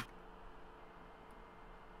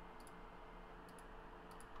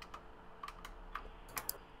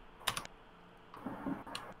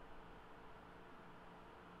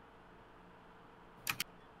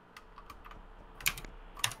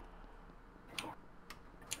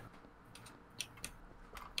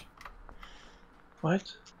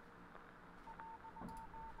 What?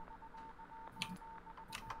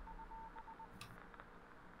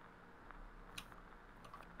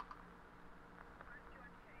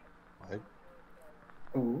 What?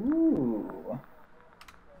 Ooh.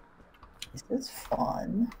 This is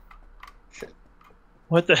fun. Shit.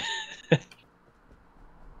 What the? I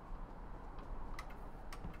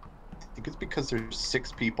think it's because there's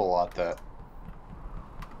 6 people at that.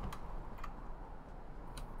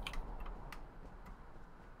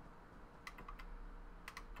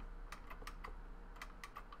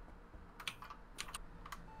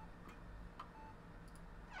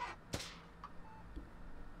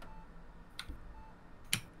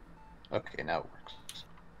 Okay, now it works.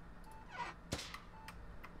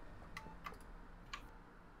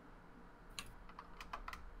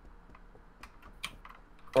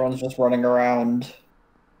 Everyone's just running around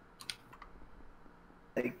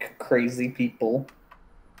like crazy people.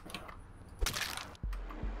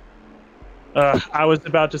 I was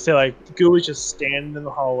about to say like Goo was just standing in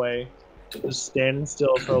the hallway, just standing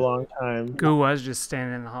still for a long time. Goo was just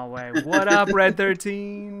standing in the hallway. What up, Red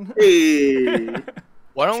 13? Hey.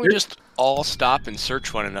 Why don't we just all stop and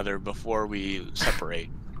search one another before we separate?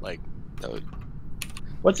 Like, that would...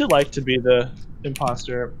 What's it like to be the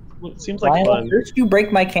imposter? It seems like Ryan, fun. first you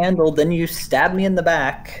break my candle, then you stab me in the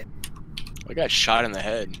back. I got shot in the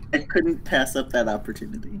head. I couldn't pass up that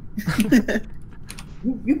opportunity.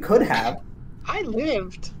 You could have. I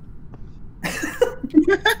lived. Wait,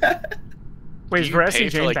 is Do you Veresi pay for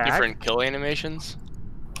Jane like back? different kill animations?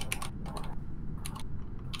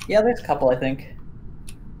 Yeah, there's a couple, I think.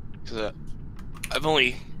 Because I've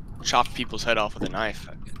only chopped people's head off with a knife.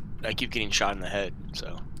 I keep getting shot in the head,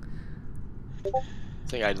 so I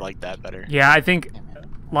think I'd like that better. Yeah, I think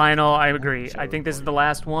Lionel, I agree. I think this is the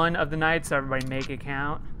last one of the night, so everybody make it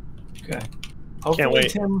count. Okay. Hopefully, wait.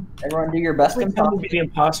 Tim. Everyone do your best. Hopefully Tim will be the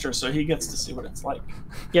imposter, so he gets to see what it's like.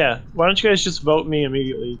 Yeah. Why don't you guys just vote me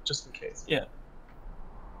immediately, just in case? Yeah.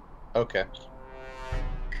 Okay.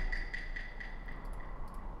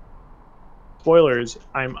 Spoilers: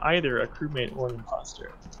 I'm either a crewmate or an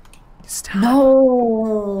imposter. Stop.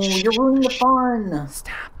 No, you're ruining the fun.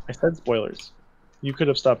 Stop. I said spoilers. You could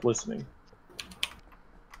have stopped listening.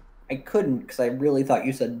 I couldn't because I really thought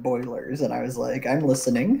you said boilers, and I was like, I'm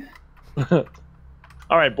listening.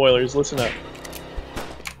 All right, boilers, listen up.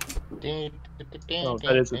 Oh,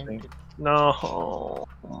 that is a thing. No. Oh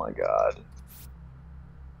my god.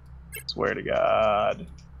 Swear to God.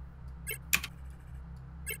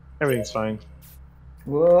 Everything's fine.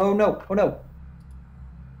 Whoa, no. Oh, no.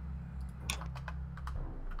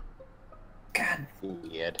 God.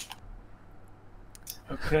 Weird.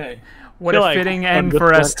 Okay. What Feel a like fitting I'm end just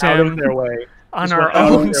for us, went out of Tim, their way. on Just our went out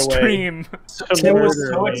of own their way. stream. Tim was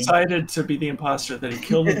Murder so me. excited to be the imposter that he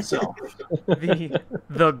killed himself.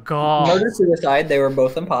 The gall. Murder suicide. They were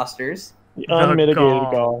both imposters. The unmitigated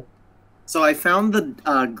gall. gall. So I found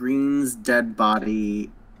the Green's dead body.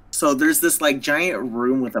 So there's this like giant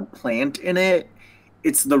room with a plant in it.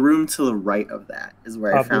 It's the room to the right of that is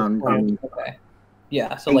where I Obvious found plant. Green. Okay.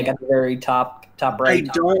 Yeah. So like at the very top right.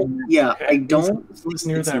 I don't. Yeah, I don't. Who's think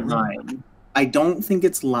near it's that room? Lime. I don't think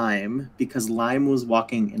it's Lime because Lime was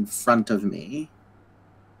walking in front of me.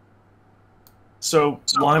 So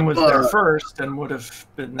Lime was there first and would have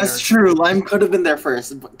been there. That's true. Lime could have been there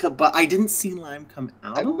first, but I didn't see Lime come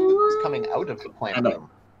out. I was coming out of the plant room.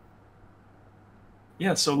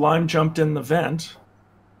 Yeah, so Lime jumped in the vent.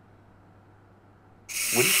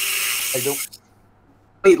 I don't.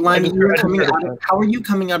 Wait, Lime, I you were just coming heard out. it. How are you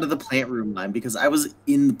coming out of the plant room, Lime? Because I was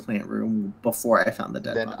in the plant room before I found the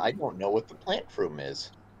dead Then body. I don't know what the plant room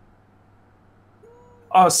is.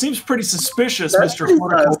 Seems pretty suspicious, That Mr. is,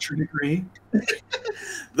 Horticulture Degree.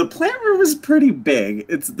 The plant room is pretty big.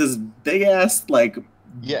 It's this big ass like.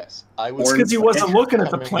 Yes, I It's was. because he wasn't looking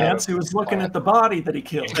at the Coming out plants, of he was the looking at plant. the body that he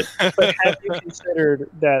killed. But have you considered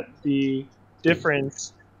that the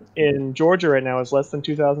difference in Georgia right now is less than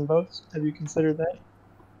 2,000 votes? Have you considered that?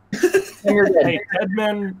 And you're dead. Hey,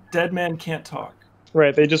 dead man can't talk.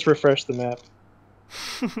 Right, they just refreshed the map.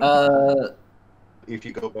 If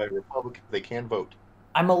you go by Republican, they can vote.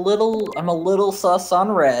 I'm a little sus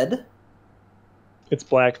on red. It's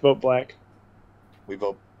black. Vote black. We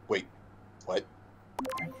vote. Wait, what?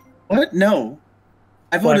 What? No,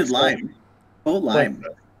 I Black voted stuff. Lime. Vote Lime.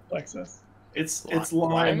 Black sus. It's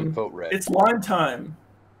Lime lime. vote red. It's lime time.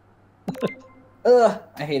 Ugh,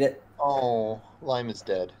 I hate it. Oh, Lime is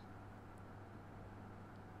dead.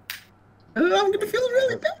 I'm gonna feel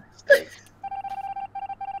really bad.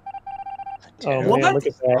 Oh What? man, look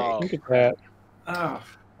at that. Oh, Look at that. Oh.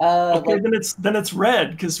 Okay, Okay, then it's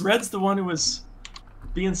red because red's the one who was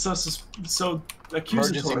being so Emergency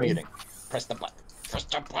accusatory. meeting. Press the button. Press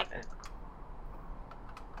the button.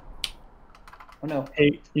 Oh no.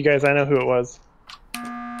 Hey, you guys, I know who it was.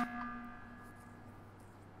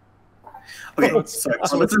 Okay, Oh, it's- sorry. oh,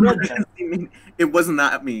 So it's it's red emergency. It was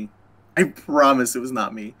not me. I promise it was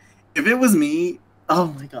not me. If it was me, oh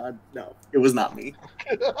my god, no, it was not me.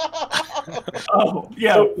 Oh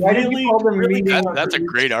yeah, So why did you really, call them really meeting? That's a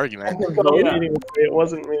great argument. Vote Yeah. meeting would say it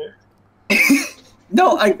wasn't me.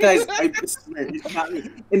 No, guys, I swear it's not me.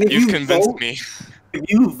 And if You've you convinced vote, me. if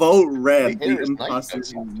you vote red, The hair the is nice,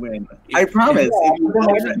 imposters though. will win. I promise. Yeah, If you then vote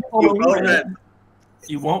why did red, you call them red?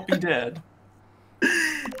 You won't be dead.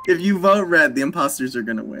 if you vote red, the imposters are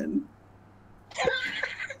gonna win.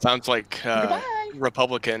 Sounds like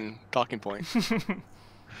Republican talking point.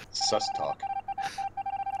 Sus talk.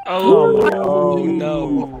 Oh, Oh,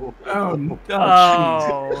 no. Oh,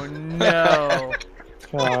 Oh, no.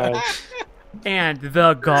 God. And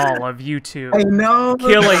the gall of you two. I know.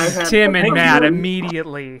 Killing I had- Tim and Thank Matt you.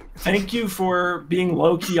 immediately. Thank you for being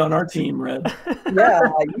low key on our team, Red. Yeah,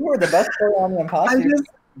 you were the best player on the imposter.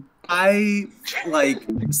 I like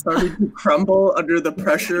started to crumble under the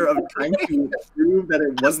pressure of trying to prove that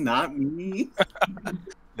it was not me.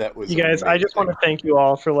 That was. You guys, I just want to thank you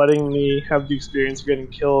all for letting me have the experience of getting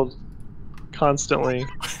killed constantly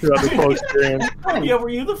throughout this whole experience, Yeah, were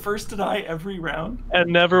you the first to die every round?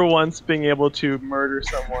 and never once being able to murder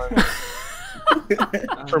someone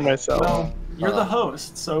for myself. Well, you're the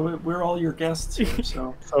host, so we're all your guests here.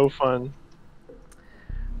 So So fun.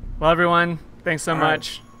 Well, everyone, thanks so All right.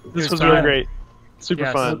 much. This It was fun. really great. Super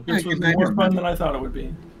Yes. fun. this was more fun than I thought it would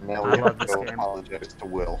be. Now I we love have to this go game. apologize to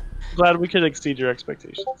Will. Glad we could exceed your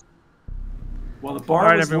expectations. Well, the bar All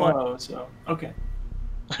right, was everyone. low, so okay.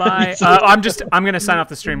 Bye. I'm gonna sign off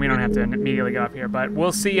the stream. We don't have to immediately get off here, but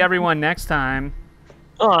we'll see everyone next time.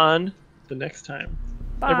 On the next time.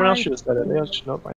 Bye. Everyone else should have said it. They all should know it by